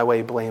made my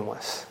way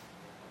blameless.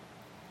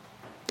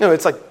 You know,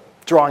 it's like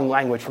drawing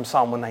language from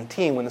Psalm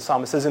 119 when the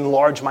psalmist says,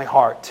 enlarge my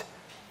heart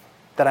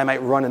that I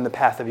might run in the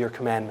path of your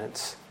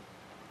commandments.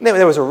 And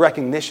there was a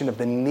recognition of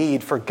the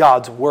need for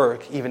God's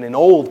work, even in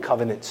old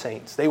covenant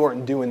saints. They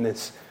weren't doing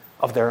this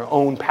of their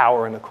own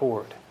power and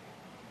accord.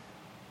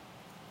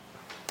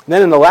 And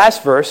then in the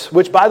last verse,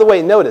 which by the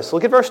way, notice,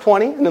 look at verse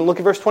 20 and then look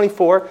at verse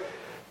 24.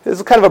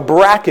 There's kind of a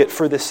bracket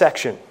for this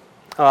section.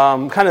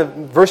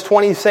 Verse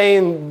 20 is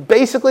saying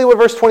basically what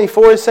verse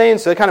 24 is saying,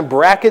 so it kind of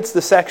brackets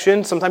the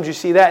section. Sometimes you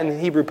see that in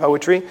Hebrew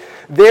poetry.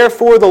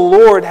 Therefore the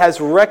Lord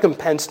has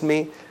recompensed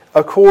me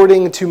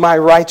according to my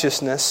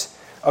righteousness,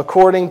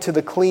 according to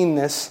the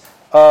cleanness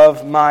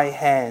of my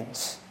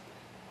hands.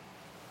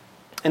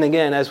 And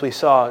again, as we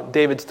saw,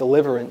 David's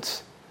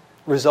deliverance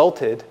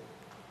resulted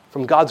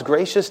from God's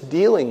gracious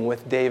dealing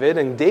with David,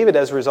 and David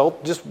as a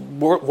result just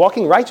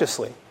walking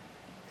righteously.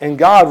 And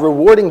God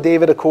rewarding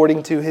David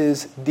according to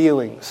his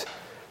dealings.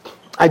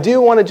 I do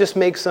want to just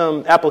make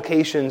some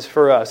applications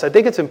for us. I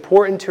think it's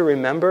important to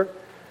remember.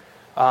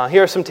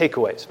 Here are some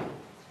takeaways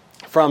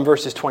from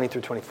verses 20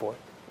 through 24.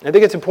 I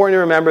think it's important to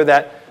remember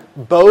that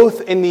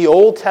both in the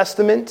Old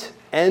Testament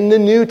and the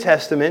New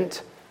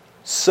Testament,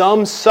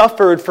 some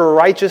suffered for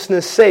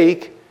righteousness'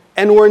 sake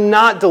and were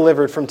not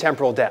delivered from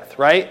temporal death,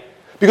 right?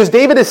 Because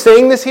David is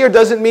saying this here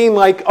doesn't mean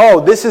like, oh,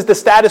 this is the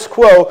status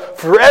quo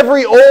for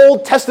every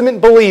Old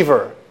Testament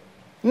believer.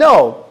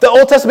 No, the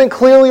Old Testament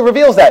clearly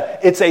reveals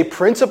that. It's a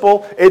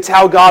principle. It's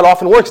how God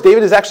often works.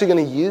 David is actually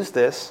going to use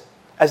this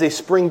as a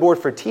springboard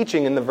for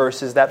teaching in the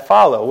verses that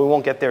follow. We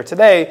won't get there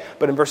today,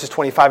 but in verses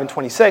 25 and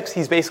 26,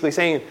 he's basically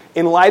saying,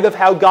 in light of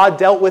how God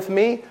dealt with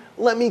me,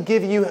 let me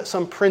give you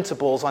some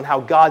principles on how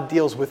God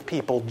deals with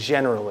people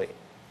generally.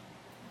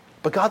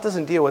 But God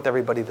doesn't deal with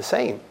everybody the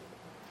same.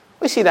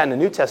 We see that in the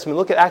New Testament.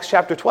 Look at Acts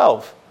chapter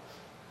 12.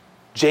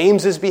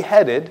 James is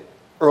beheaded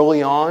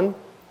early on.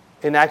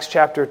 in Acts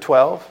chapter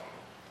 12,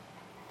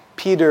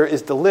 Peter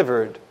is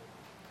delivered.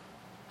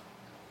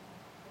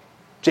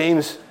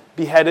 James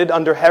beheaded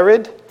under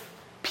Herod,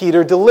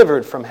 Peter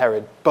delivered from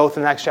Herod, both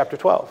in Acts chapter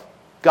 12.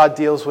 God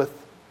deals with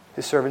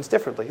his servants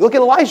differently. Look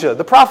at Elijah,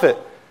 the prophet.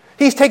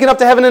 He's taken up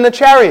to heaven in a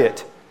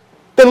chariot.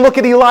 Then look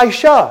at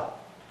Elisha,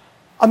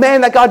 a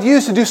man that God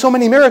used to do so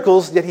many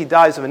miracles, yet he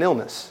dies of an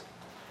illness.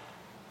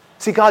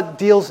 See, God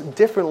deals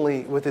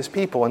differently with his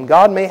people, and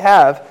God may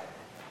have,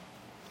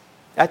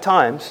 at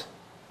times,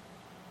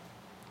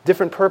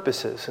 different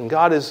purposes, and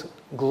God is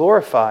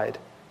glorified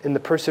in the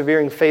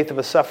persevering faith of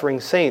a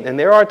suffering saint. And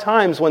there are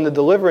times when the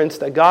deliverance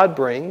that God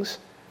brings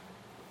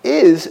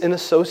is in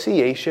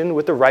association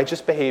with the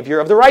righteous behavior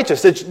of the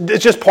righteous. It's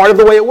just part of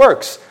the way it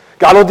works.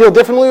 God will deal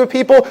differently with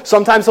people.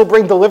 Sometimes he'll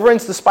bring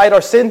deliverance despite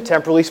our sin,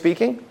 temporally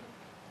speaking.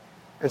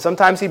 And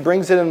sometimes he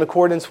brings it in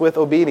accordance with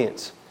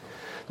obedience.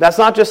 That's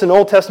not just an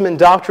Old Testament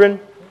doctrine.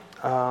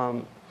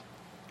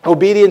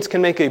 Obedience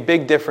can make a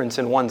big difference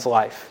in one's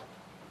life.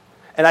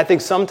 And I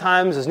think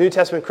sometimes as New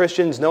Testament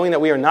Christians, knowing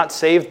that we are not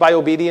saved by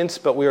obedience,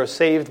 but we are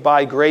saved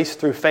by grace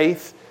through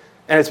faith,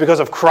 and it's because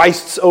of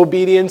Christ's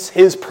obedience,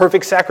 his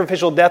perfect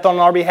sacrificial death on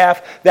our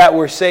behalf, that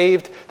we're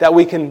saved, that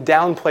we can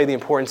downplay the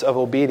importance of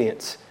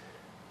obedience.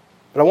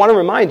 But I want to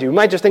remind you, you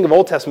might just think of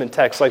Old Testament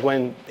texts, like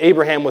when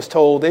Abraham was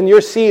told, "In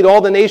your seed all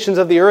the nations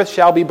of the earth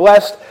shall be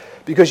blessed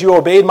because you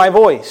obeyed my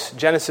voice,"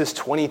 Genesis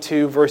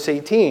 22, verse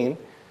 18.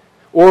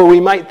 Or we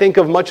might think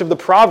of much of the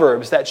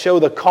Proverbs that show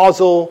the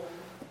causal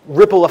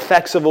ripple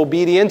effects of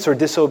obedience or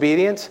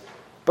disobedience.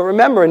 But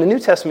remember, in the New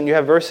Testament, you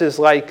have verses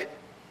like,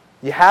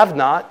 "You have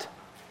not,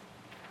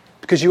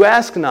 because you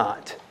ask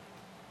not."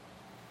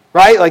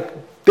 Right? Like,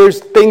 there's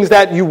things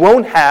that you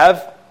won't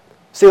have,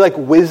 say like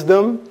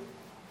wisdom.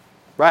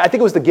 Right? I think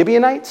it was the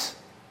Gibeonites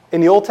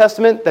in the Old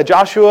Testament that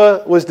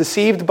Joshua was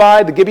deceived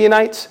by, the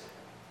Gibeonites.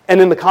 And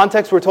in the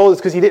context, we're told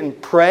it's because he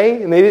didn't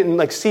pray and they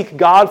didn't seek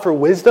God for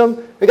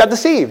wisdom. They got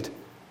deceived.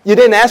 You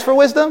didn't ask for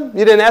wisdom?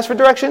 You didn't ask for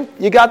direction?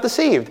 You got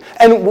deceived.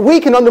 And we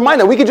can undermine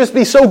that. We could just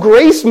be so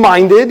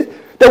grace-minded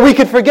that we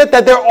could forget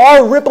that there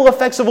are ripple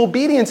effects of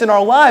obedience in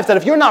our lives. That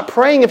if you're not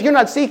praying, if you're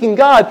not seeking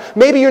God,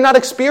 maybe you're not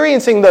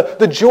experiencing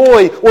the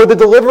joy or the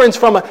deliverance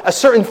from a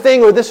certain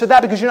thing or this or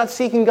that because you're not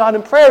seeking God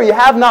in prayer. You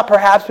have not,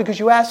 perhaps,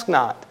 because you ask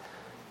not.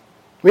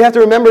 We have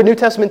to remember New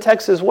Testament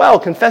texts as well.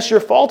 Confess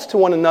your faults to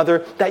one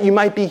another that you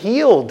might be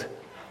healed.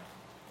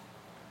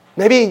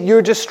 Maybe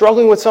you're just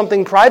struggling with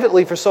something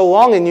privately for so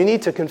long and you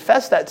need to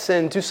confess that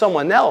sin to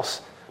someone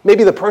else.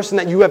 Maybe the person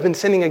that you have been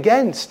sinning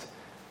against.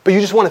 But you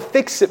just want to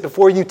fix it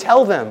before you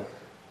tell them.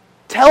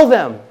 Tell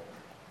them.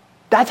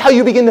 That's how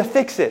you begin to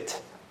fix it.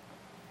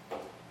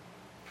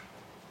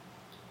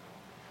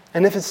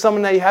 And if it's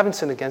someone that you haven't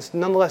sinned against,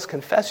 nonetheless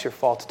confess your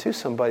faults to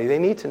somebody. They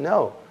need to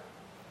know.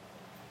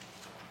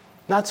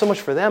 Not so much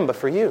for them, but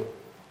for you.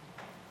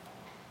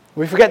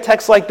 We forget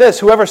texts like this.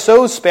 Whoever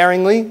sows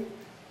sparingly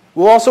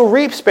will also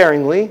reap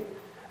sparingly,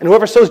 and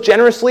whoever sows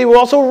generously will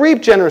also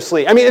reap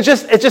generously. I mean, it's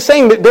just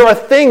saying that there are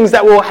things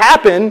that will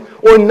happen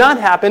or not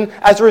happen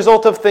as a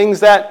result of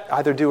things that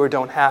either do or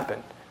don't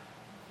happen.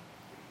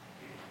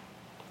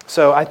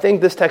 So I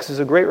think this text is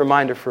a great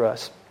reminder for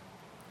us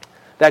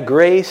that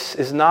grace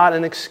is not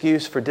an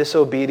excuse for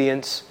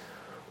disobedience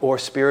or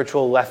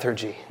spiritual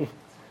lethargy.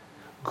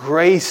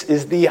 Grace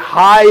is the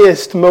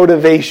highest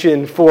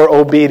motivation for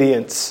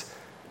obedience.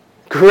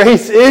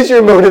 Grace is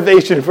your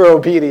motivation for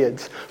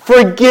obedience.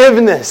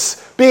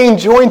 Forgiveness, being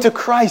joined to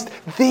Christ,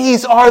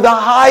 these are the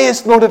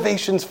highest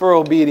motivations for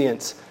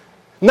obedience.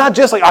 Not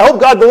just like, I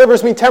hope God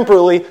delivers me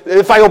temporarily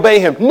if I obey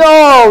him.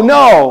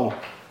 No.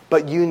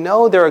 But you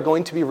know there are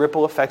going to be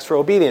ripple effects for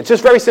obedience.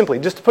 Just very simply,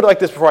 just to put it like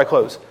this before I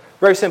close.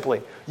 Very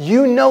simply,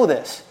 you know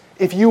this.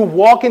 If you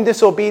walk in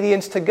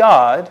disobedience to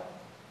God,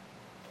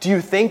 do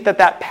you think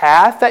that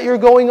path that you're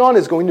going on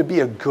is going to be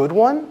a good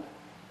one?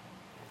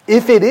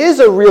 If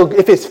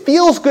it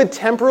feels good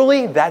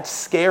temporarily, that's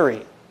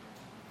scary.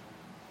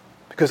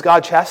 Because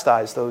God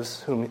chastised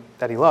those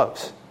that he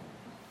loves.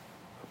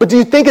 But do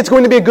you think it's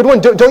going to be a good one?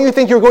 Don't you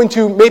think you're going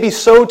to maybe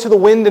sow to the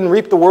wind and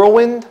reap the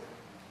whirlwind?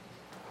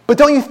 But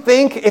don't you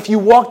think if you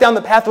walk down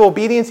the path of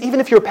obedience, even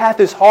if your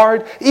path is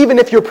hard, even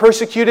if you're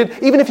persecuted,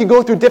 even if you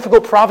go through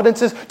difficult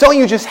providences, don't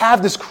you just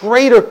have this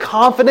greater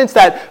confidence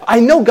that I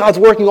know God's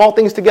working all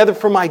things together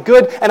for my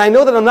good, and I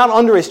know that I'm not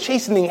under his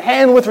chastening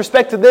hand with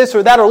respect to this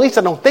or that, or at least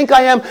I don't think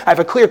I am. I have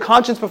a clear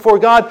conscience before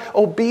God.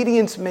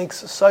 Obedience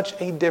makes such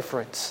a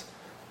difference.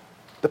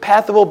 The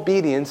path of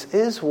obedience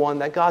is one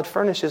that God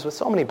furnishes with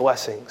so many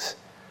blessings.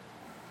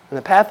 And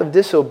the path of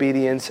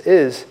disobedience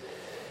is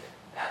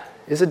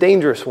a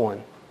dangerous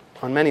one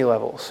on many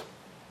levels.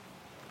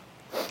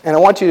 And I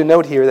want you to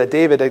note here that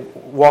David had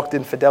walked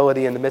in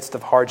fidelity in the midst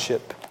of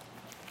hardship.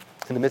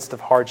 In the midst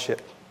of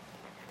hardship.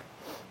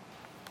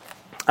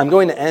 I'm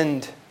going to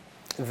end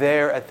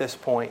there at this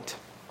point,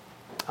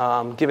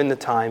 given the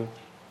time.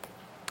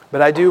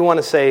 But I do want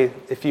to say,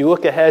 if you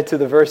look ahead to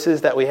the verses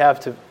that we have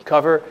to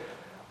cover,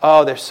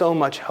 there's so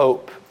much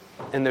hope,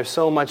 and there's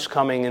so much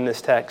coming in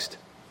this text.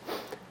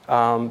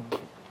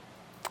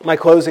 My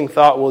closing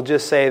thought will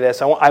just say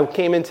this. I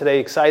came in today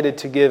excited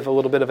to give a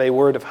little bit of a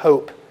word of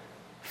hope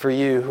for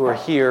you who are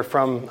here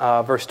from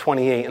verse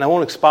 28. And I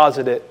won't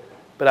exposit it,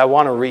 but I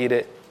want to read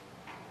it.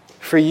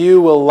 For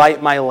you will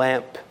light my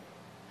lamp,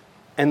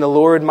 and the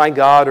Lord my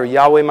God, or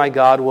Yahweh my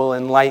God, will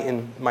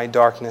enlighten my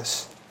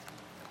darkness.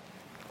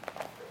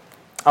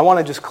 I want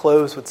to just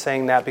close with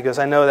saying that because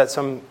I know that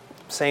some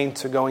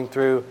saints are going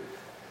through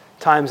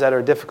times that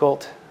are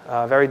difficult,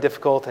 very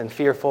difficult and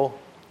fearful.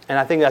 And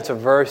I think that's a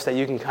verse that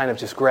you can kind of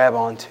just grab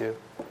onto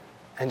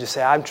and just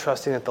say, I'm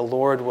trusting that the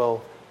Lord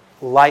will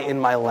lighten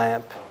my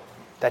lamp,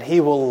 that He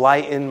will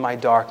lighten my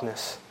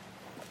darkness.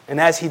 And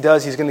as He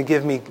does, He's going to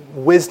give me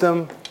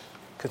wisdom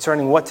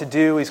concerning what to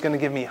do. He's going to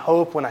give me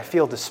hope when I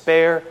feel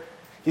despair.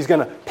 He's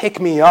going to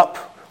pick me up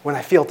when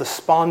I feel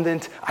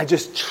despondent. I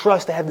just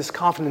trust, I have this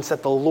confidence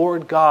that the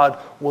Lord God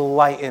will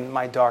lighten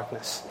my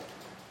darkness.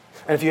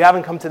 And if you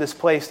haven't come to this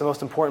place, the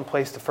most important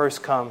place to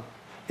first come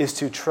is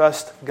to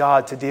trust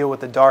God to deal with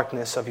the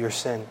darkness of your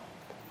sin.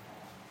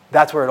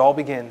 That's where it all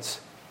begins.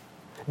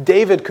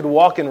 David could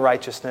walk in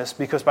righteousness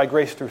because by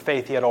grace through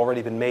faith he had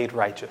already been made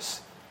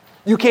righteous.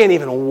 You can't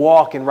even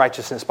walk in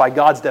righteousness by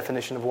God's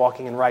definition of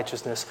walking in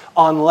righteousness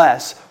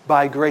unless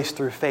by grace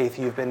through faith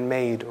you've been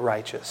made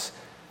righteous.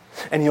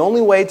 And the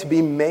only way to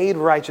be made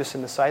righteous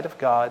in the sight of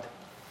God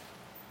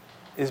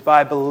is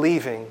by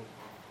believing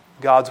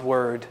God's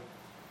word,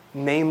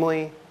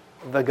 namely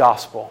the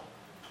gospel.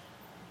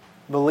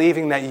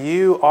 Believing that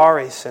you are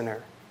a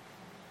sinner,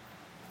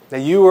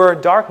 that you are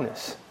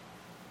darkness,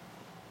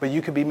 but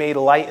you could be made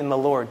light in the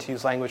Lord, to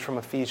use language from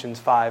Ephesians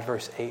 5,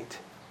 verse 8.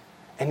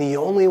 And the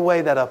only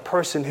way that a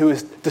person who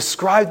is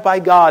described by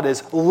God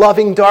as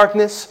loving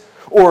darkness,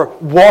 or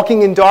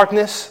walking in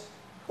darkness,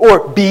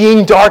 or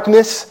being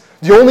darkness,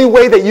 the only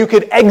way that you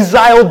could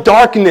exile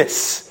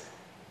darkness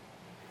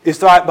is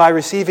by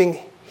receiving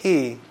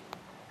He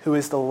who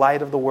is the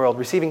light of the world,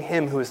 receiving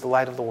Him who is the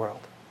light of the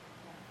world,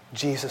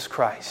 Jesus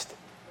Christ.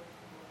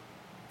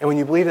 And when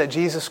you believe that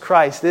Jesus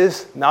Christ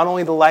is not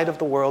only the light of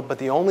the world, but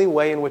the only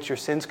way in which your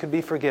sins could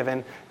be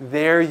forgiven,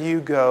 there you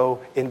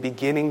go in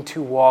beginning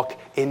to walk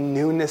in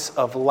newness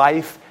of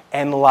life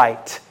and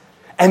light.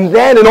 And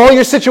then in all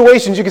your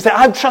situations, you can say,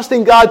 I'm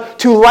trusting God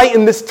to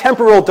lighten this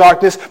temporal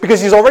darkness because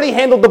He's already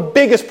handled the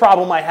biggest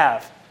problem I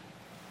have,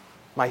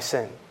 my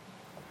sin.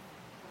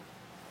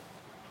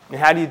 And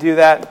how do you do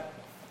that?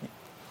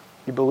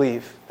 You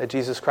believe that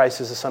Jesus Christ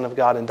is the Son of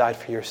God and died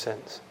for your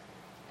sins.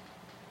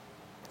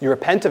 You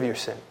repent of your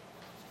sin.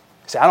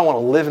 You say, I don't want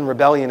to live in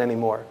rebellion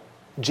anymore.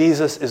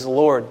 Jesus is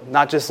Lord,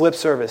 not just lip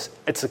service.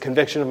 It's the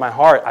conviction of my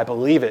heart. I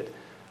believe it.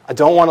 I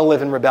don't want to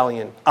live in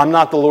rebellion. I'm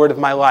not the Lord of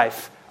my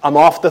life. I'm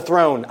off the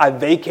throne. I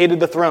vacated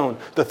the throne.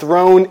 The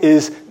throne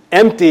is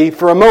empty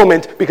for a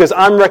moment because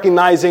I'm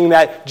recognizing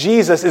that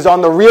Jesus is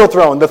on the real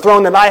throne. The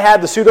throne that I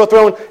had, the pseudo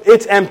throne,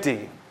 it's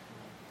empty.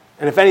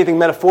 And if anything,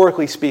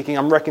 metaphorically speaking,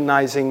 I'm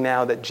recognizing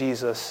now that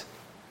Jesus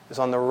is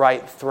on the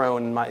right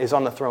throne, is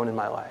on the throne in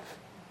my life.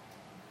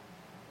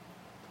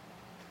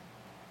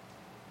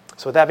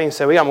 So with that being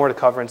said, we got more to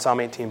cover in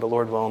Psalm 18, but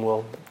Lord willing,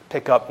 we'll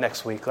pick up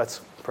next week.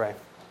 Let's pray.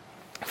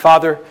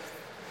 Father,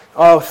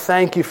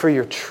 thank you for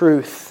your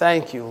truth.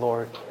 Thank you,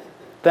 Lord.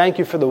 Thank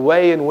you for the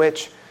way in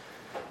which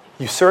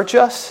you search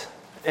us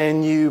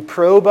and you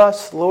probe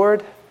us,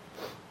 Lord.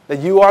 That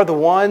you are the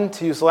one,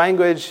 to use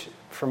language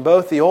from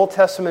both the Old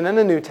Testament and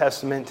the New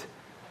Testament,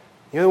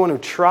 you're the one who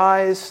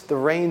tries the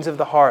reins of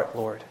the heart,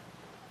 Lord.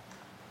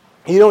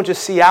 You don't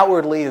just see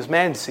outwardly as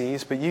man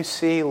sees, but you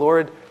see,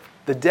 Lord,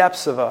 the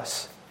depths of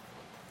us.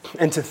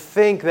 And to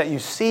think that you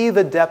see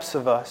the depths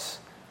of us,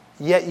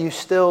 yet you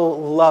still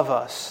love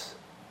us,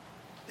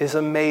 is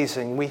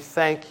amazing. We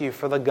thank you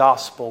for the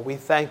gospel. We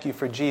thank you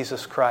for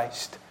Jesus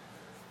Christ.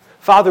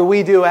 Father,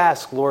 we do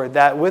ask, Lord,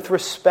 that with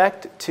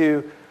respect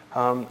to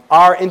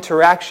our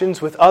interactions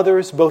with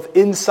others, both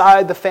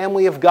inside the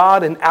family of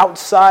God and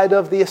outside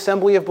of the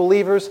assembly of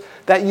believers,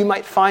 that you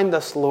might find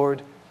us,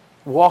 Lord,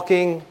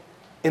 walking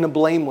in a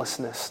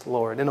blamelessness,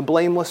 Lord, in a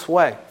blameless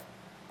way.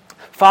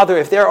 Father,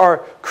 if there are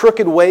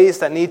crooked ways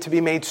that need to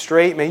be made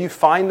straight, may you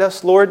find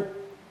us, Lord,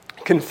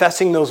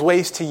 confessing those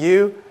ways to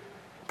you,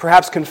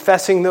 perhaps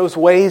confessing those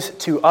ways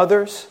to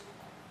others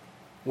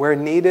where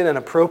needed and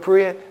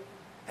appropriate,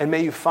 and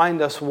may you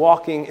find us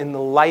walking in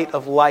the light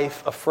of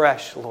life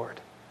afresh,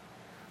 Lord.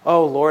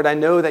 Oh, Lord, I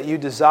know that you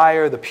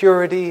desire the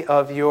purity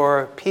of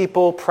your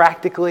people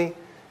practically.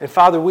 And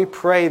Father, we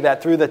pray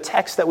that through the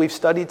text that we've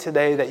studied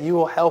today, that you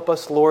will help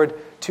us, Lord,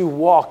 to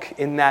walk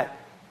in that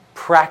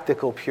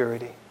practical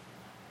purity.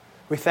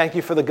 We thank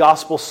you for the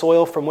gospel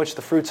soil from which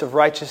the fruits of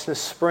righteousness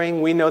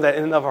spring. We know that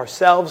in and of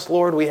ourselves,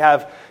 Lord, we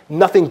have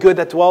nothing good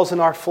that dwells in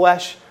our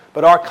flesh,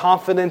 but our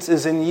confidence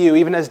is in you.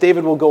 Even as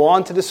David will go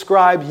on to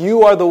describe,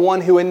 you are the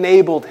one who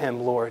enabled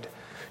him, Lord.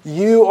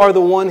 You are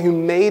the one who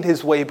made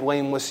his way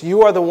blameless.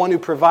 You are the one who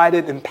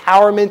provided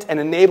empowerment and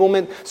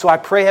enablement. So I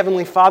pray,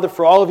 Heavenly Father,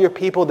 for all of your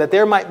people, that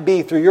there might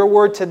be, through your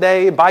word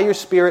today, by your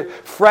Spirit,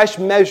 fresh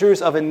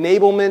measures of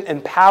enablement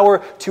and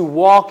power to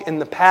walk in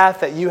the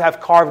path that you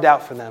have carved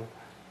out for them.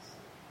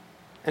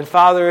 And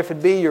Father, if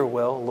it be your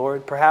will,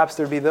 Lord, perhaps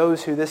there be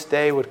those who this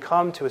day would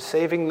come to a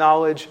saving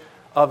knowledge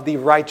of the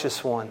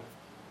righteous one,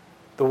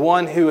 the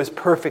one who is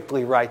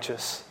perfectly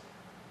righteous,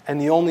 and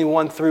the only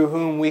one through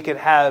whom we could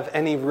have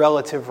any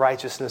relative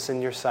righteousness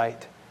in your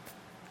sight,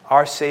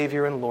 our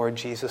Savior and Lord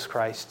Jesus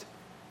Christ.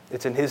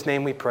 It's in his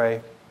name we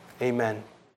pray. Amen.